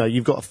between,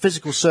 you've got a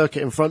physical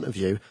circuit in front of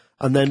you,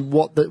 and then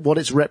what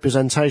its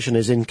representation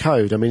is in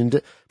code. I mean,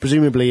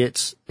 presumably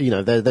it's, you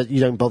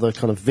don't bother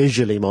kind of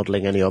visually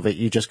modelling any of it.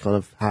 You just kind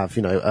of have,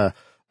 a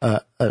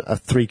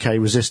 3K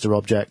resistor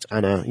object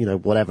and a,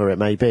 whatever it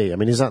may be. I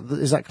mean, is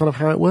that kind of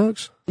how it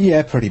works?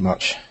 Yeah, pretty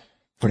much.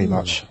 Pretty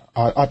much.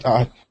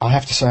 I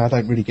have to say I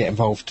don't really get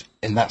involved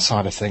in that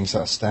side of things.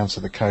 That's down to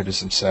the coders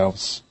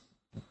themselves.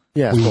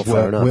 Yeah,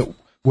 fair enough.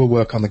 We'll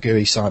work on the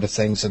GUI side of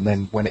things, and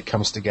then when it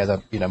comes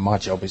together, my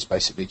job is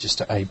basically just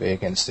to A/B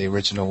against the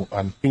original.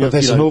 But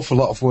there's an awful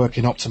lot of work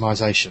in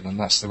optimization, and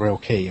that's the real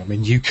key. I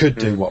mean, you could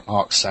do what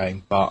Mark's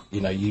saying, but,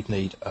 you'd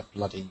need a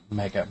bloody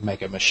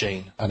mega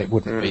machine, and it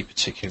wouldn't be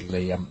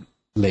particularly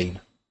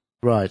lean.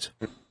 Right.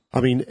 I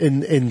mean,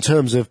 in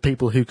terms of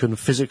people who can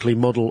physically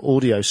model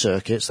audio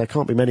circuits, there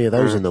can't be many of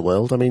those in the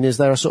world. I mean, is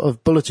there a sort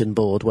of bulletin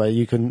board where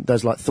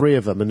there's like 3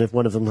 of them, and if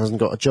one of them hasn't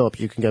got a job,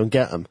 you can go and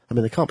get them? I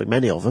mean, there can't be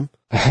many of them.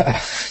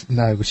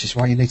 No, which is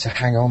why you need to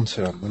hang on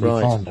to them when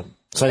you find them.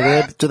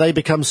 So do they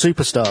become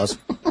superstars?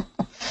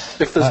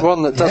 If there's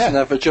one that doesn't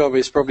have a job,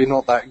 it's probably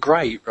not that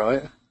great,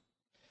 right?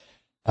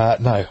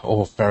 No,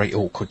 or very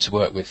awkward to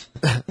work with.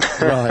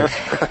 Right.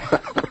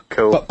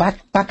 Cool. But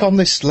back on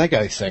this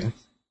Lego thing,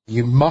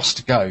 you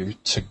must go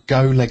to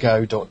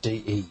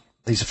golego.de.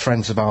 These are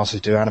friends of ours who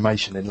do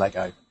animation in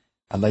Lego,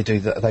 and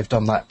they've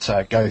done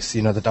that Ghost,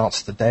 the Dance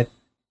of the Dead,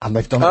 and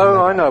they've done.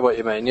 Oh, I know what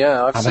you mean.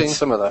 Yeah, I've seen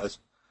some of those.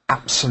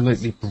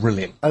 Absolutely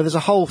brilliant. Oh, there's a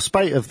whole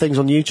spate of things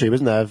on YouTube,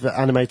 isn't there, of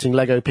animating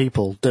Lego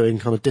people doing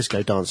kind of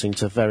disco dancing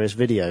to various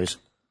videos.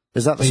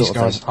 Is that the sort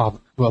of thing?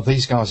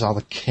 These guys are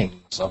the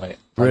kings of it.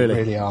 Really?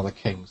 They really are the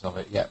kings of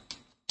it. Yeah.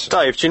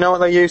 Dave, do you know what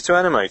they use to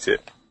animate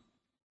it?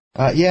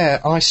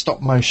 I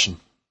stop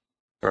motion.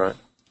 Right.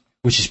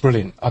 Which is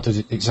brilliant. I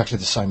did exactly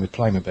the same with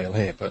Playmobil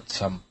here, but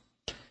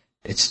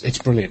it's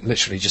brilliant.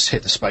 Literally, just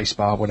hit the space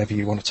bar whenever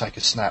you want to take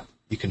a snap.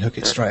 You can hook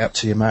it straight up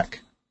to your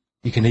Mac.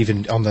 You can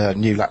even, on the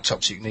new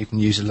laptops, you can even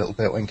use a little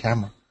built-in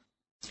camera.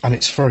 And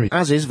it's free.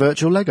 As is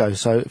Virtual Lego.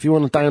 So if you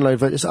want to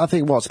download, I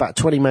think it's about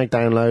 20 meg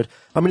download.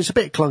 I mean, it's a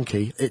bit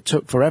clunky. It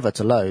took forever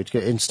to load,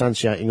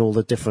 instantiating all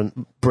the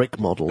different brick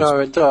models. No,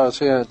 it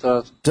does. Yeah, it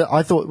does.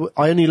 I thought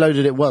I only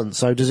loaded it once,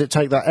 so does it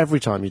take that every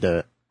time you do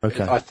it?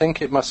 Okay. I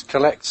think it must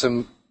collect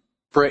some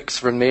bricks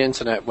from the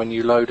internet when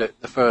you load it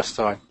the first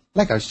time.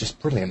 Lego's just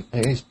brilliant.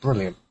 It is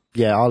brilliant.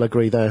 Yeah, I'll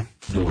agree there.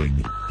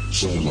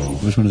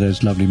 It was one of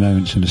those lovely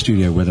moments in the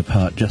studio where the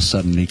part just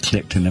suddenly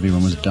clicked and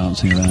everyone was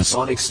dancing around.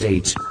 Sonic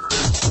State.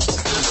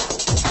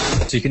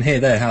 So you can hear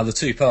there how the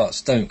 2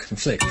 parts don't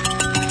conflict.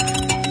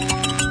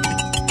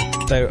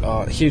 There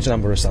are a huge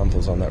number of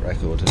samples on that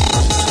record.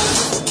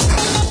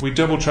 We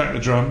double-tracked the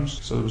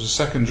drums, so there was a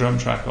second drum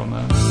track on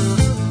there.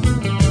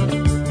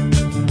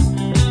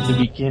 The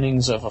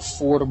beginnings of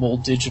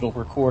affordable digital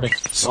recording.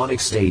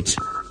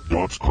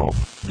 SonicState.com.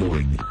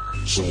 Going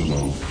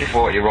solo. If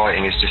what you're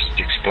writing is just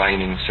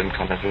explaining some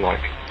kind of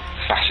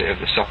facet of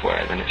the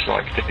software, then it's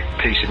like the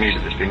piece of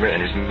music that's been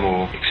written is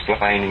more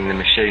explaining the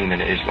machine than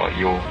it is like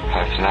your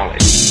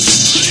personality.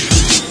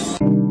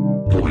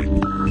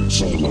 Going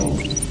solo.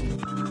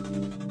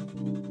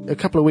 A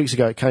couple of weeks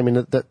ago, it came in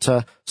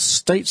that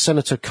State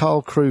Senator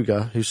Carl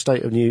Kruger, who's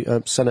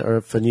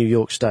Senator for New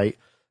York State,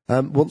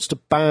 wants to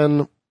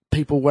ban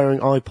people wearing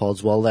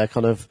iPods while they're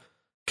kind of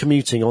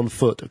commuting on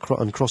foot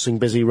and crossing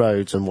busy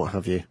roads and what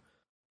have you.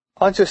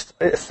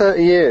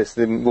 30 years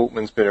the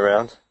Walkman's been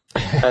around,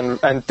 and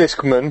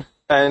Discman,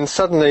 and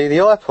suddenly the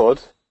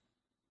iPod,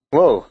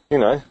 whoa,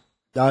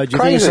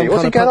 crazy,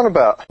 what's he going on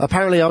about?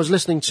 Apparently I was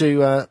listening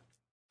to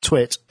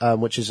Twit,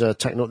 which is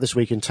This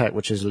Week in Tech,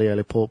 which is a Leo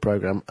Laporte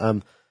program,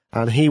 and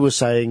he was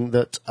saying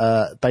that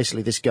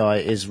basically this guy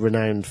is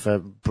renowned for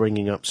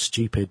bringing up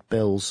stupid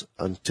bills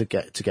and to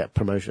get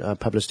promotion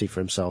publicity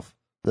for himself.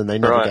 Then they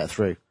never get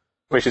through.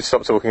 We should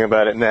stop talking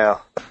about it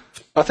now.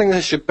 I think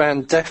they should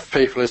ban deaf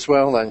people as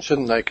well, then,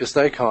 shouldn't they? Because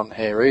they can't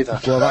hear either.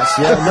 Well,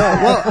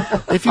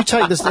 if you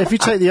take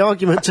the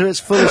argument to its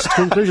fullest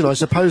conclusion, I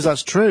suppose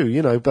that's true,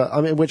 But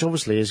I mean, which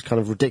obviously is kind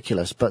of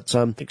ridiculous. But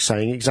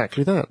saying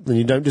exactly that, then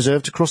you don't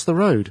deserve to cross the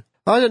road.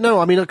 I don't know.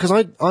 I mean, because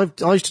I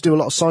used to do a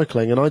lot of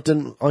cycling, and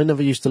I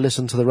never used to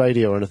listen to the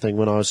radio or anything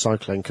when I was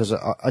cycling because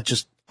I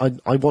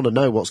want to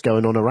know what's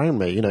going on around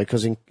me,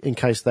 because in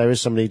case there is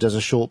somebody who does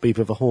a short beep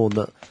of a horn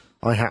that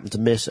I happen to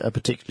miss a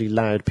particularly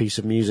loud piece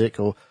of music,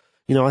 or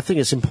I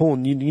think it's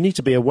important. You need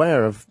to be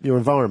aware of your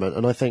environment,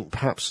 and I think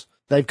perhaps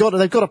they've got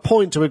a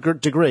point to a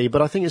degree,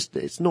 but I think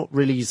it's not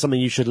really something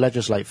you should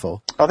legislate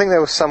for. I think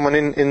there was someone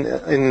in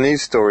the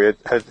news story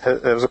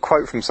there was a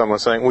quote from someone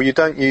saying, "Well, you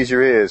don't use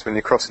your ears when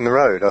you're crossing the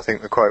road." I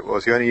think the quote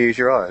was, "You only use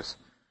your eyes."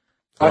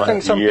 I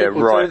think some people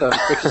do that,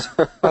 because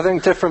I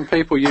think different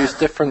people use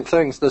different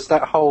things. There's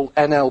that whole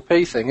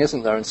NLP thing,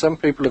 isn't there? And some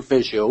people are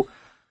visual,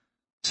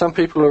 some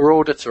people are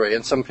auditory,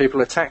 and some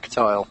people are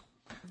tactile.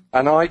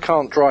 And I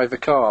can't drive a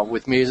car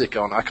with music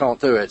on. I can't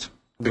do it.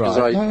 because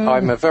Right.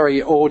 I'm a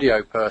very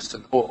audio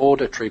person or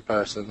auditory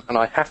person, and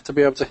I have to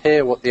be able to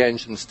hear what the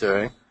engine's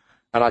doing,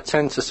 and I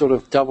tend to sort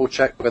of double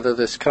check whether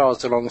this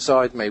car's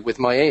alongside me with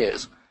my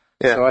ears.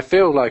 Yeah. So I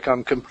feel like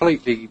I'm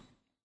completely,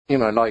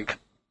 like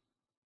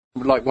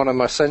one of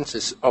my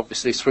senses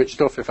obviously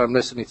switched off if I'm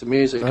listening to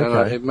music, and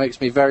Okay. it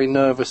makes me a very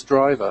nervous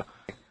driver.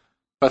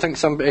 I think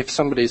if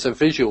somebody's a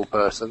visual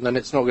person, then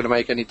it's not going to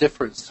make any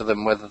difference to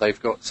them whether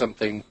they've got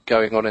something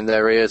going on in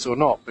their ears or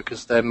not,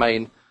 because their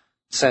main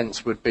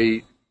sense would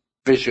be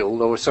visual.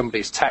 Or if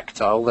somebody's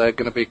tactile, they're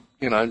going to be,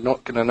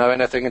 not going to know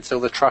anything until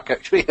the truck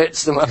actually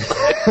hits them up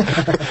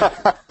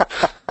there.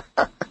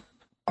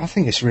 I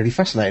think it's really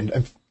fascinating.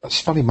 And it's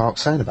funny Mark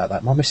saying about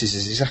that. My missus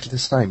is exactly the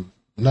same.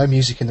 No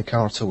music in the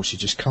car at all. She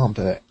just can't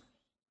do it.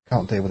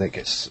 Can't deal with it.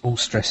 Gets all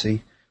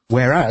stressy.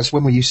 Whereas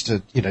when we used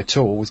to,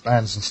 tour with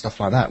bands and stuff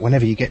like that,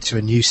 whenever you get to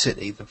a new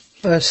city, the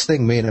first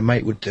thing me and a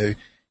mate would do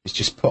is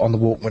just put on the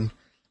Walkman,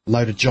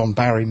 load of John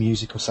Barry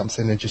music or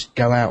something, and just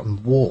go out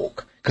and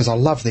walk. Because I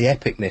love the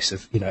epicness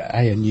of,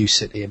 A, a new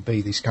city, and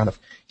B, this kind of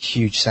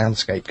huge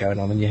soundscape going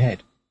on in your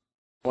head.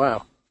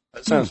 Wow,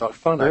 that sounds like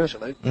fun,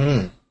 actually.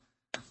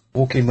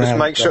 Walking Just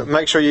round.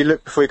 make sure you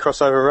look before you cross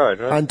over a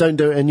road, right? And don't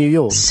do it in New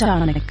York.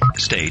 State.com.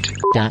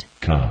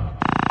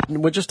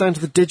 We're just down to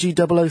the Digi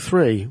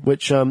 003,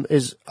 which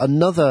is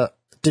another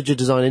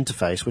DigiDesign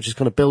interface, which is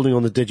kind of building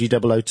on the Digi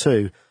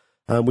 002.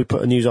 We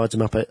put a news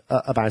item up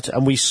about it,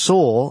 and we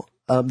saw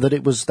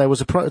that there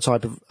was a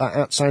prototype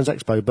at Sounds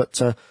Expo,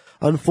 but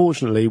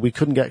unfortunately we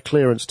couldn't get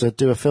clearance to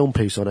do a film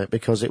piece on it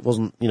because it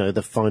wasn't,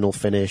 the final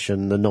finish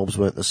and the knobs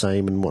weren't the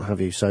same and what have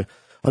you. So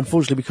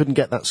unfortunately we couldn't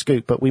get that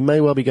scoop, but we may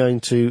well be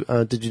going to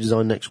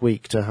DigiDesign next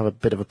week to have a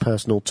bit of a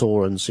personal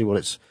tour and see what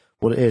it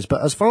is.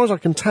 But as far as I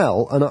can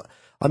tell, and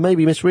I may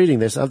be misreading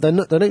this, they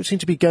don't seem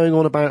to be going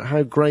on about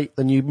how great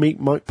the new mic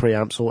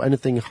preamps or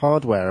anything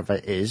hardware of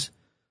it is.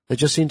 They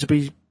just seem to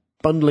be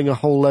bundling a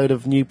whole load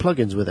of new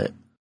plugins with it.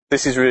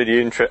 This is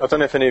really interesting. I don't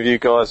know if any of you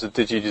guys are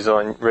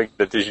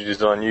regular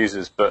DigiDesign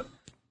users, but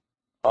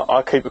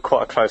I keep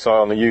quite a close eye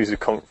on the user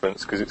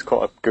conference because it's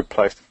quite a good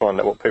place to find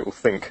out what people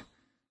think.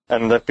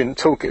 And they've been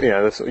talking,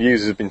 the sort of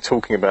users have been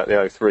talking about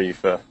the 03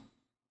 for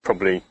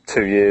probably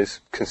 2 years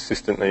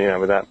consistently,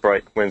 without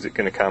break. When's it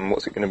going to come?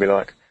 What's it going to be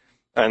like?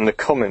 And the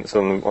comments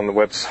on the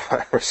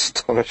website are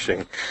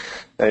astonishing.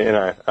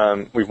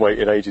 We've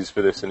waited ages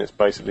for this, and it's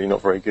basically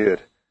not very good.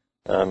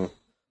 But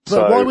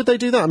why would they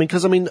do that?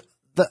 Because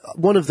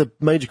one of the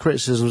major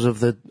criticisms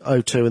of the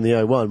 02 and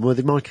the 01 were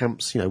the mic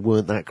amps,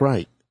 weren't that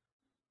great.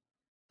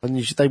 And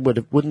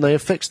wouldn't they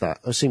have fixed that?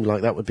 It seemed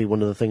like that would be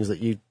one of the things that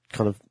you'd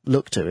kind of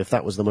look to if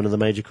that was one of the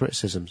major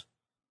criticisms.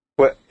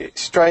 Well,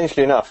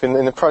 strangely enough, in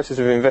the process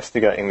of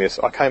investigating this,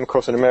 I came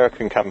across an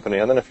American company.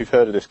 I don't know if you've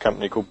heard of this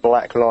company called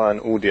Black Lion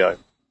Audio,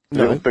 a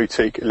little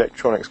boutique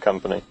electronics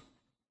company.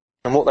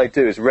 And what they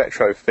do is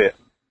retrofit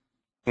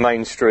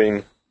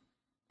mainstream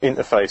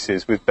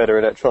interfaces with better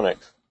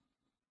electronics.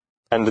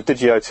 And the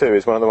Digi 02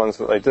 is one of the ones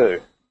that they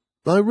do.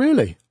 Oh,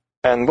 really?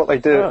 And what they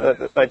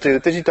do, they do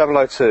the Digi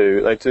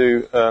 002, they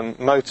do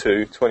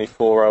Motu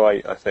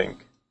 2408, I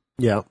think.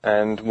 Yeah.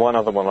 And one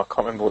other one, I can't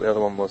remember what the other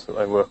one was that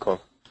they work on.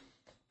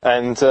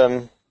 And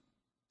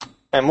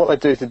what they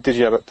do with the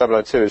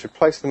Digi 002 is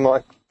replace the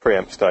mic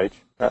preamp stage,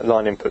 that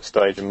line input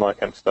stage and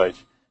mic amp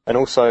stage, and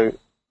also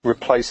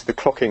replace the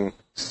clocking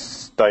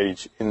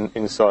stage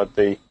inside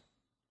the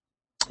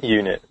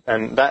unit.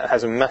 And that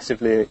has a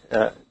massively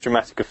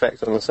dramatic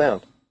effect on the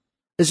sound.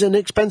 Is it an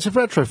expensive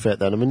retrofit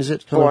then? Is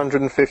it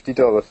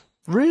 $450?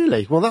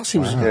 Really? Well, that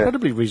seems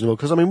incredibly reasonable.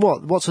 Because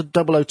what's a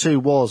 002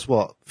 was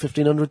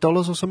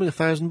 $1,500 or something?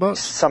 $1,000?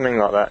 Something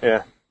like that,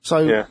 yeah.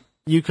 So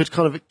you could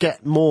kind of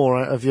get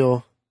more out of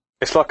your.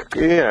 It's like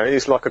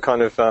it's like a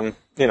kind of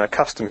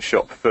custom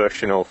shop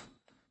version of.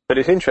 But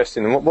it's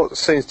interesting, and what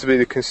seems to be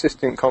the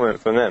consistent comment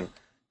from them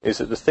is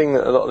that the thing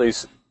that a lot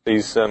of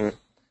these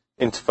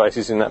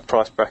interfaces in that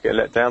price bracket are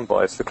let down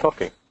by is the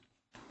clocking.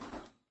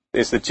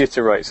 Is the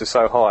jitter rates are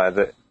so high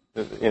that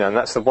and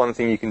that's the one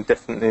thing you can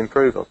definitely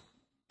improve on.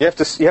 You have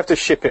to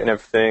ship it and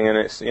everything, and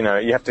it's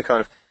you have to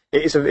kind of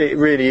it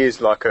really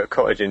is like a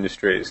cottage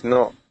industry. It's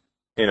not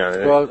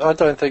Well, I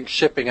don't think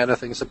shipping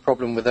anything's a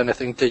problem with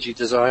anything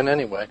DigiDesign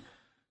anyway.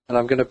 And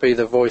I'm going to be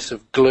the voice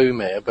of gloom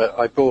here, but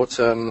I bought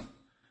a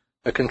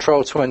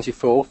Control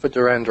 24 for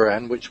Duran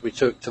Duran, which we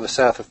took to the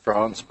south of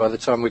France. By the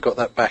time we got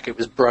that back, it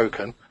was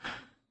broken.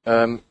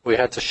 We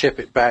had to ship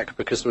it back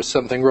because there was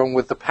something wrong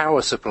with the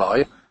power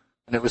supply,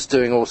 and it was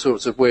doing all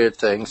sorts of weird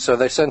things. So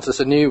they sent us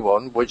a new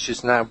one, which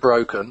is now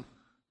broken.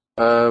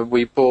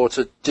 We bought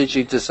a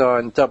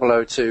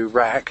DigiDesign 002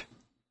 rack,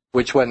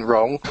 which went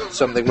wrong.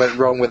 Something went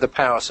wrong with the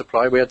power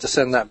supply. We had to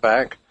send that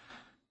back.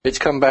 It's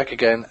come back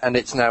again, and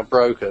it's now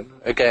broken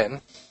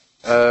again.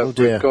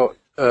 We've got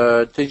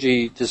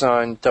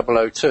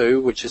DigiDesign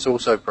 002, which is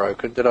also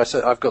broken. Did I say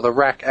I've got the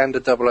rack and a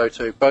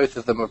 002? Both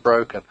of them are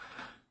broken.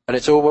 And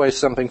it's always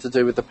something to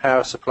do with the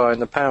power supply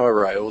and the power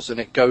rails,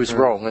 and it goes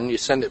wrong, and you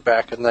send it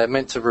back, and they're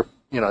meant to,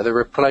 they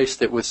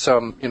replaced it with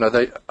some,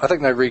 I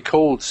think they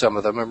recalled some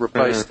of them and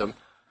replaced them.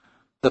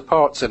 the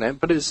parts in it,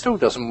 but it still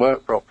doesn't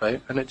work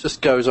properly, and it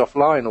just goes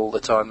offline all the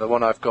time. The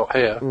one I've got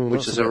here,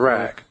 which is a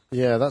rack,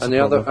 yeah, that's and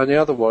a problem. the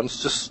other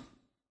one's just,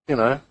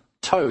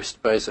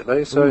 toast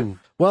basically. So.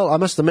 Well, I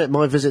must admit,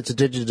 my visit to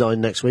Digidyne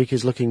next week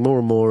is looking more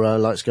and more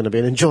like it's going to be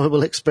an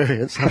enjoyable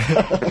experience.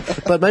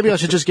 But maybe I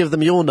should just give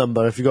them your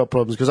number if you've got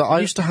problems, because I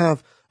used to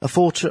have a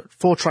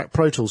four-track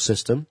Pro Tools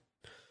system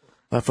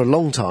for a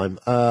long time,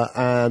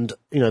 and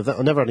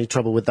I never had any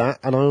trouble with that.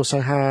 And I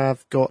also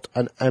have got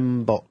an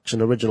M-Box,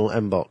 an original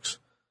M-Box,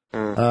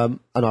 and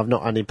I've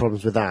not had any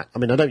problems with that. I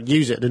mean, I don't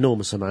use it an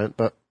enormous amount,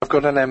 but I've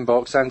got an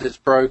M-Box and it's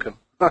broken.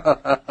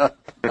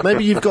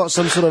 Maybe you've got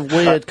some sort of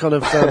weird kind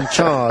of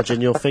charge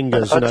in your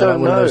fingers, like one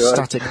of those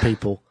static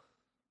people.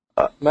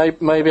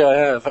 Maybe I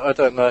have. I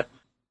don't know.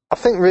 I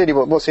think really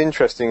what's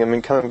interesting, I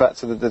mean, coming back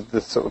to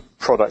the sort of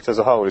product as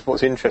a whole, is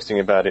what's interesting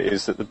about it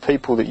is that the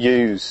people that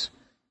use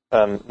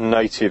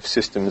native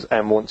systems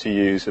and want to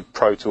use a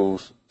Pro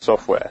Tools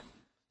software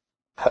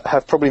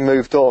have probably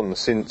moved on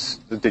since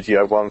the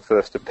Digio 1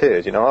 first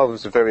appeared. I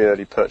was a very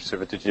early purchaser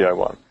of a Digio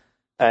 1,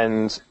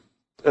 and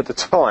at the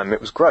time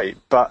it was great,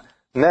 but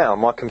now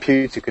my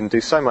computer can do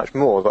so much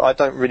more that I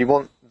don't really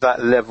want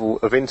that level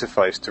of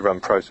interface to run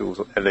Pro Tools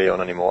LE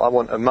on anymore. I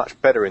want a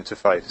much better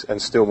interface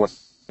and still want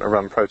to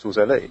run Pro Tools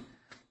LE.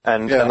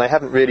 And they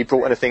haven't really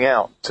brought anything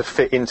out to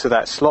fit into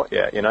that slot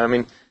yet. I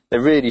mean,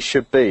 there really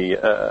should be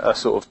a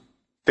sort of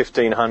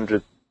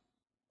 £1,500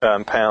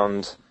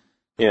 pound,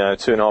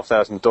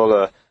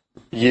 $2,500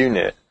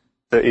 unit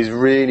that is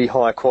really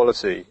high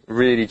quality,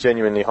 really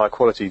genuinely high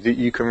quality, that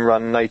you can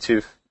run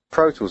native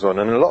Pro Tools on.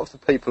 And a lot of the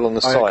people on the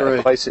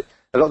site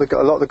a lot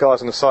of the guys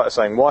on the site are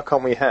saying, why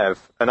can't we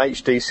have an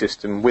HD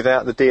system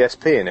without the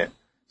DSP in it?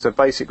 So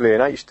basically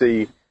an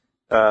HD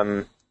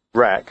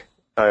rack,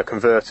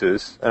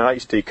 converters, and an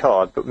HD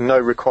card, but no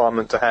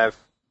requirement to have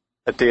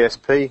a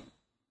DSP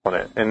on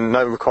it, and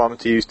no requirement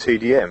to use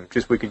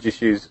TDM. We could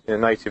just use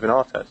native and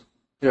RTAS.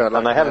 Yeah,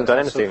 and they haven't done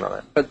anything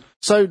like that.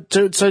 So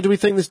do we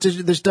think this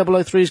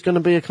 003 is going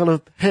to be a kind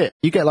of hit?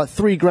 You get like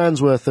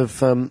 $3,000 worth of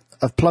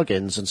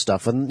plugins and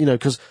stuff, and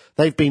because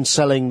they've been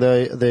selling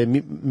the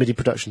MIDI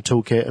production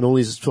toolkit and all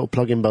these sort of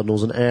plug-in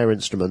bundles and Air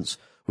instruments,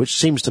 which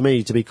seems to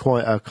me to be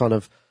quite a kind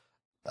of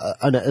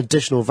an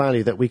additional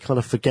value that we kind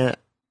of forget.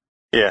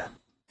 Yeah.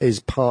 Is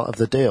part of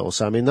the deal.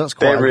 So I mean, that's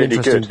quite an really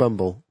interesting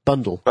bundle.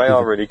 They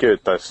are really good,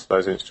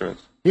 those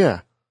instruments.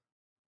 Yeah.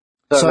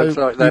 So it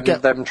looks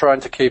like them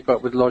trying to keep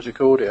up with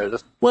Logic Audio.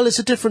 Well, it's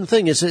a different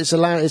thing.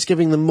 It's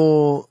giving them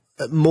more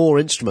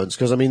instruments,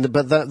 because I mean,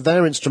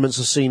 their instruments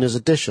are seen as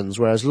additions,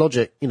 whereas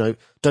Logic,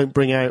 don't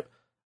bring out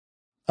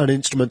an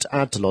instrument to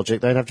add to Logic.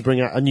 They'd have to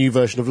bring out a new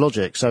version of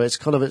Logic. So it's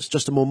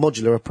just a more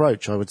modular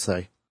approach, I would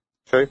say.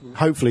 True.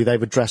 Hopefully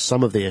they've addressed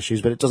some of the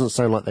issues, but it doesn't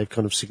sound like they've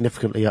kind of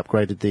significantly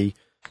upgraded the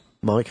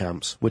mic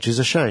amps, which is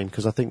a shame,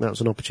 because I think that was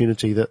an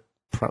opportunity that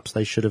perhaps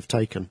they should have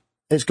taken.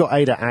 It's got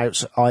ADAT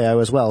out I/O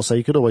as well, so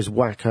you could always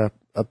whack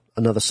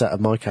another set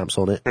of mic amps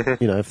on it,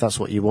 if that's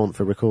what you want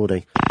for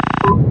recording.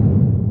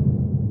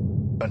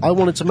 I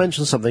wanted to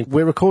mention something.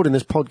 We're recording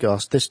this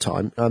podcast this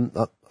time.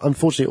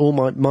 Unfortunately, all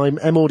my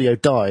M-Audio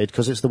died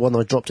because it's the one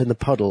I dropped in the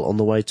puddle on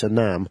the way to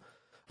NAMM,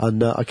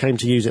 and I came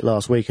to use it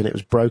last week and it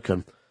was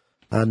broken.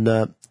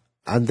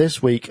 And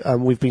this week,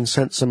 we've been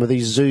sent some of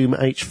these Zoom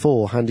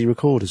H4 handy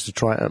recorders to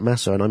try out at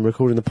Mesa, and I'm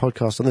recording the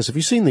podcast on this. Have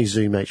you seen these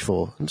Zoom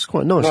H4? It's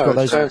quite nice. No,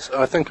 it's got those.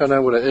 I think I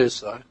know what it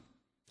is, though.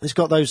 It's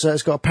got those.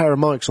 It's got a pair of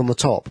mics on the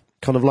top,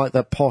 kind of like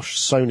that posh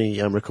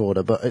Sony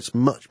recorder, but it's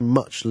much,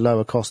 much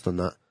lower cost than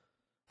that.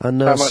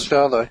 And how much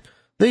are they?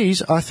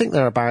 These, I think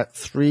they're about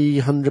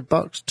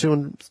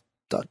 $300,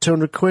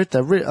 200 quid.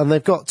 And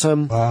they've got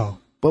wow.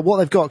 But what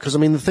they've got, because I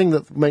mean, the thing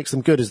that makes them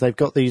good is they've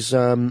got these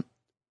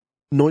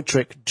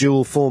Neutrik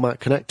dual format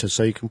connectors,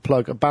 so you can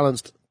plug a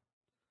balanced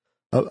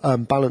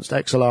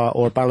XLR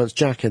or a balanced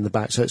jack in the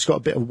back, so it's got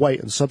a bit of weight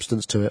and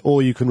substance to it,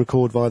 or you can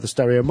record via the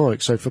stereo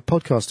mic. So for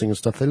podcasting and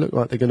stuff, they look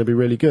like they're going to be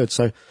really good.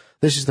 So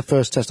this is the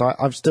first test.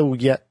 I've still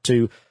yet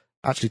to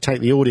actually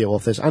take the audio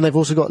off this, and they've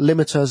also got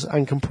limiters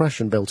and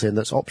compression built in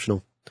that's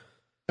optional.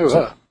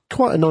 So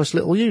quite a nice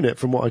little unit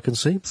from what I can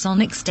see.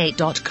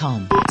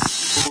 SonicState.com.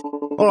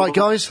 All right,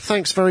 guys,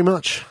 thanks very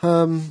much.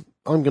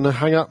 I'm going to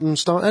hang up and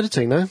start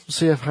editing now,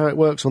 see how it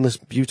works on this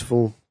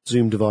beautiful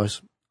Zoom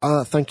device.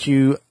 Thank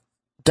you,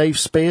 Dave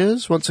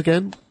Spears, once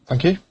again.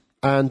 Thank you.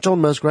 And John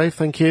Musgrave,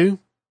 thank you.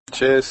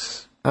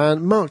 Cheers.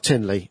 And Mark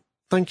Tinley,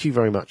 thank you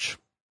very much.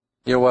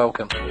 You're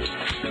welcome.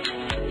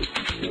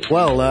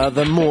 Well,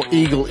 the more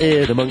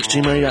eagle-eared amongst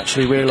you may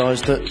actually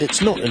realise that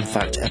it's not, in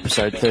fact,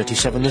 episode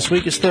 37 this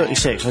week, it's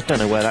 36. I don't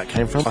know where that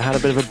came from. I had a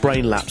bit of a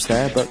brain lapse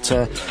there, but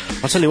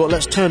I'll tell you what,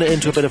 let's turn it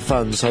into a bit of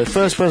fun. So the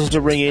first person to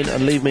ring in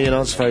and leave me an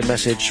answer phone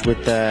message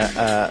with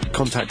their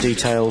contact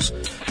details,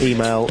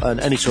 email,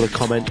 and any sort of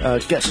comment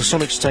gets a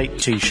Sonic State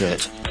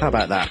t-shirt. How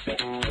about that?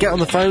 Get on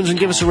the phones and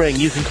give us a ring.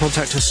 You can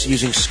contact us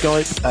using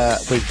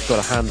Skype. We've got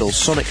a handle,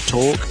 Sonic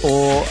Talk,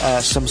 or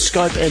some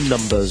Skype-in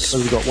numbers. So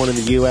we've got one in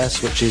the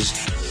US, which is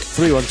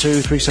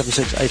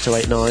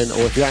 312-376-8089,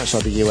 or if you're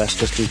outside the US,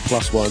 just do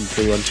 +1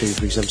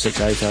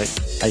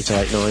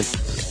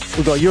 312-376-8089.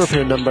 We've got a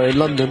European number in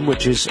London,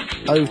 which is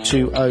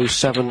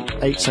 0207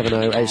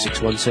 870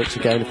 8616.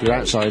 Again, if you're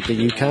outside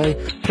the UK,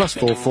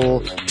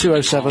 +44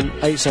 207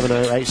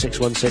 870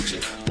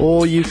 8616.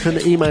 Or you can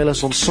email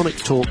us on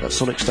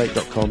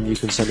sonictalk@sonicstate.com. You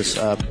can send us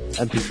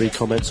MP3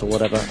 comments or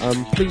whatever.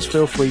 Please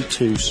feel free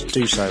to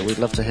do so. We'd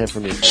love to hear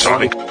from you.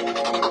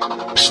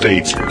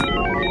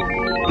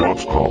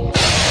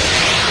 SonicState.com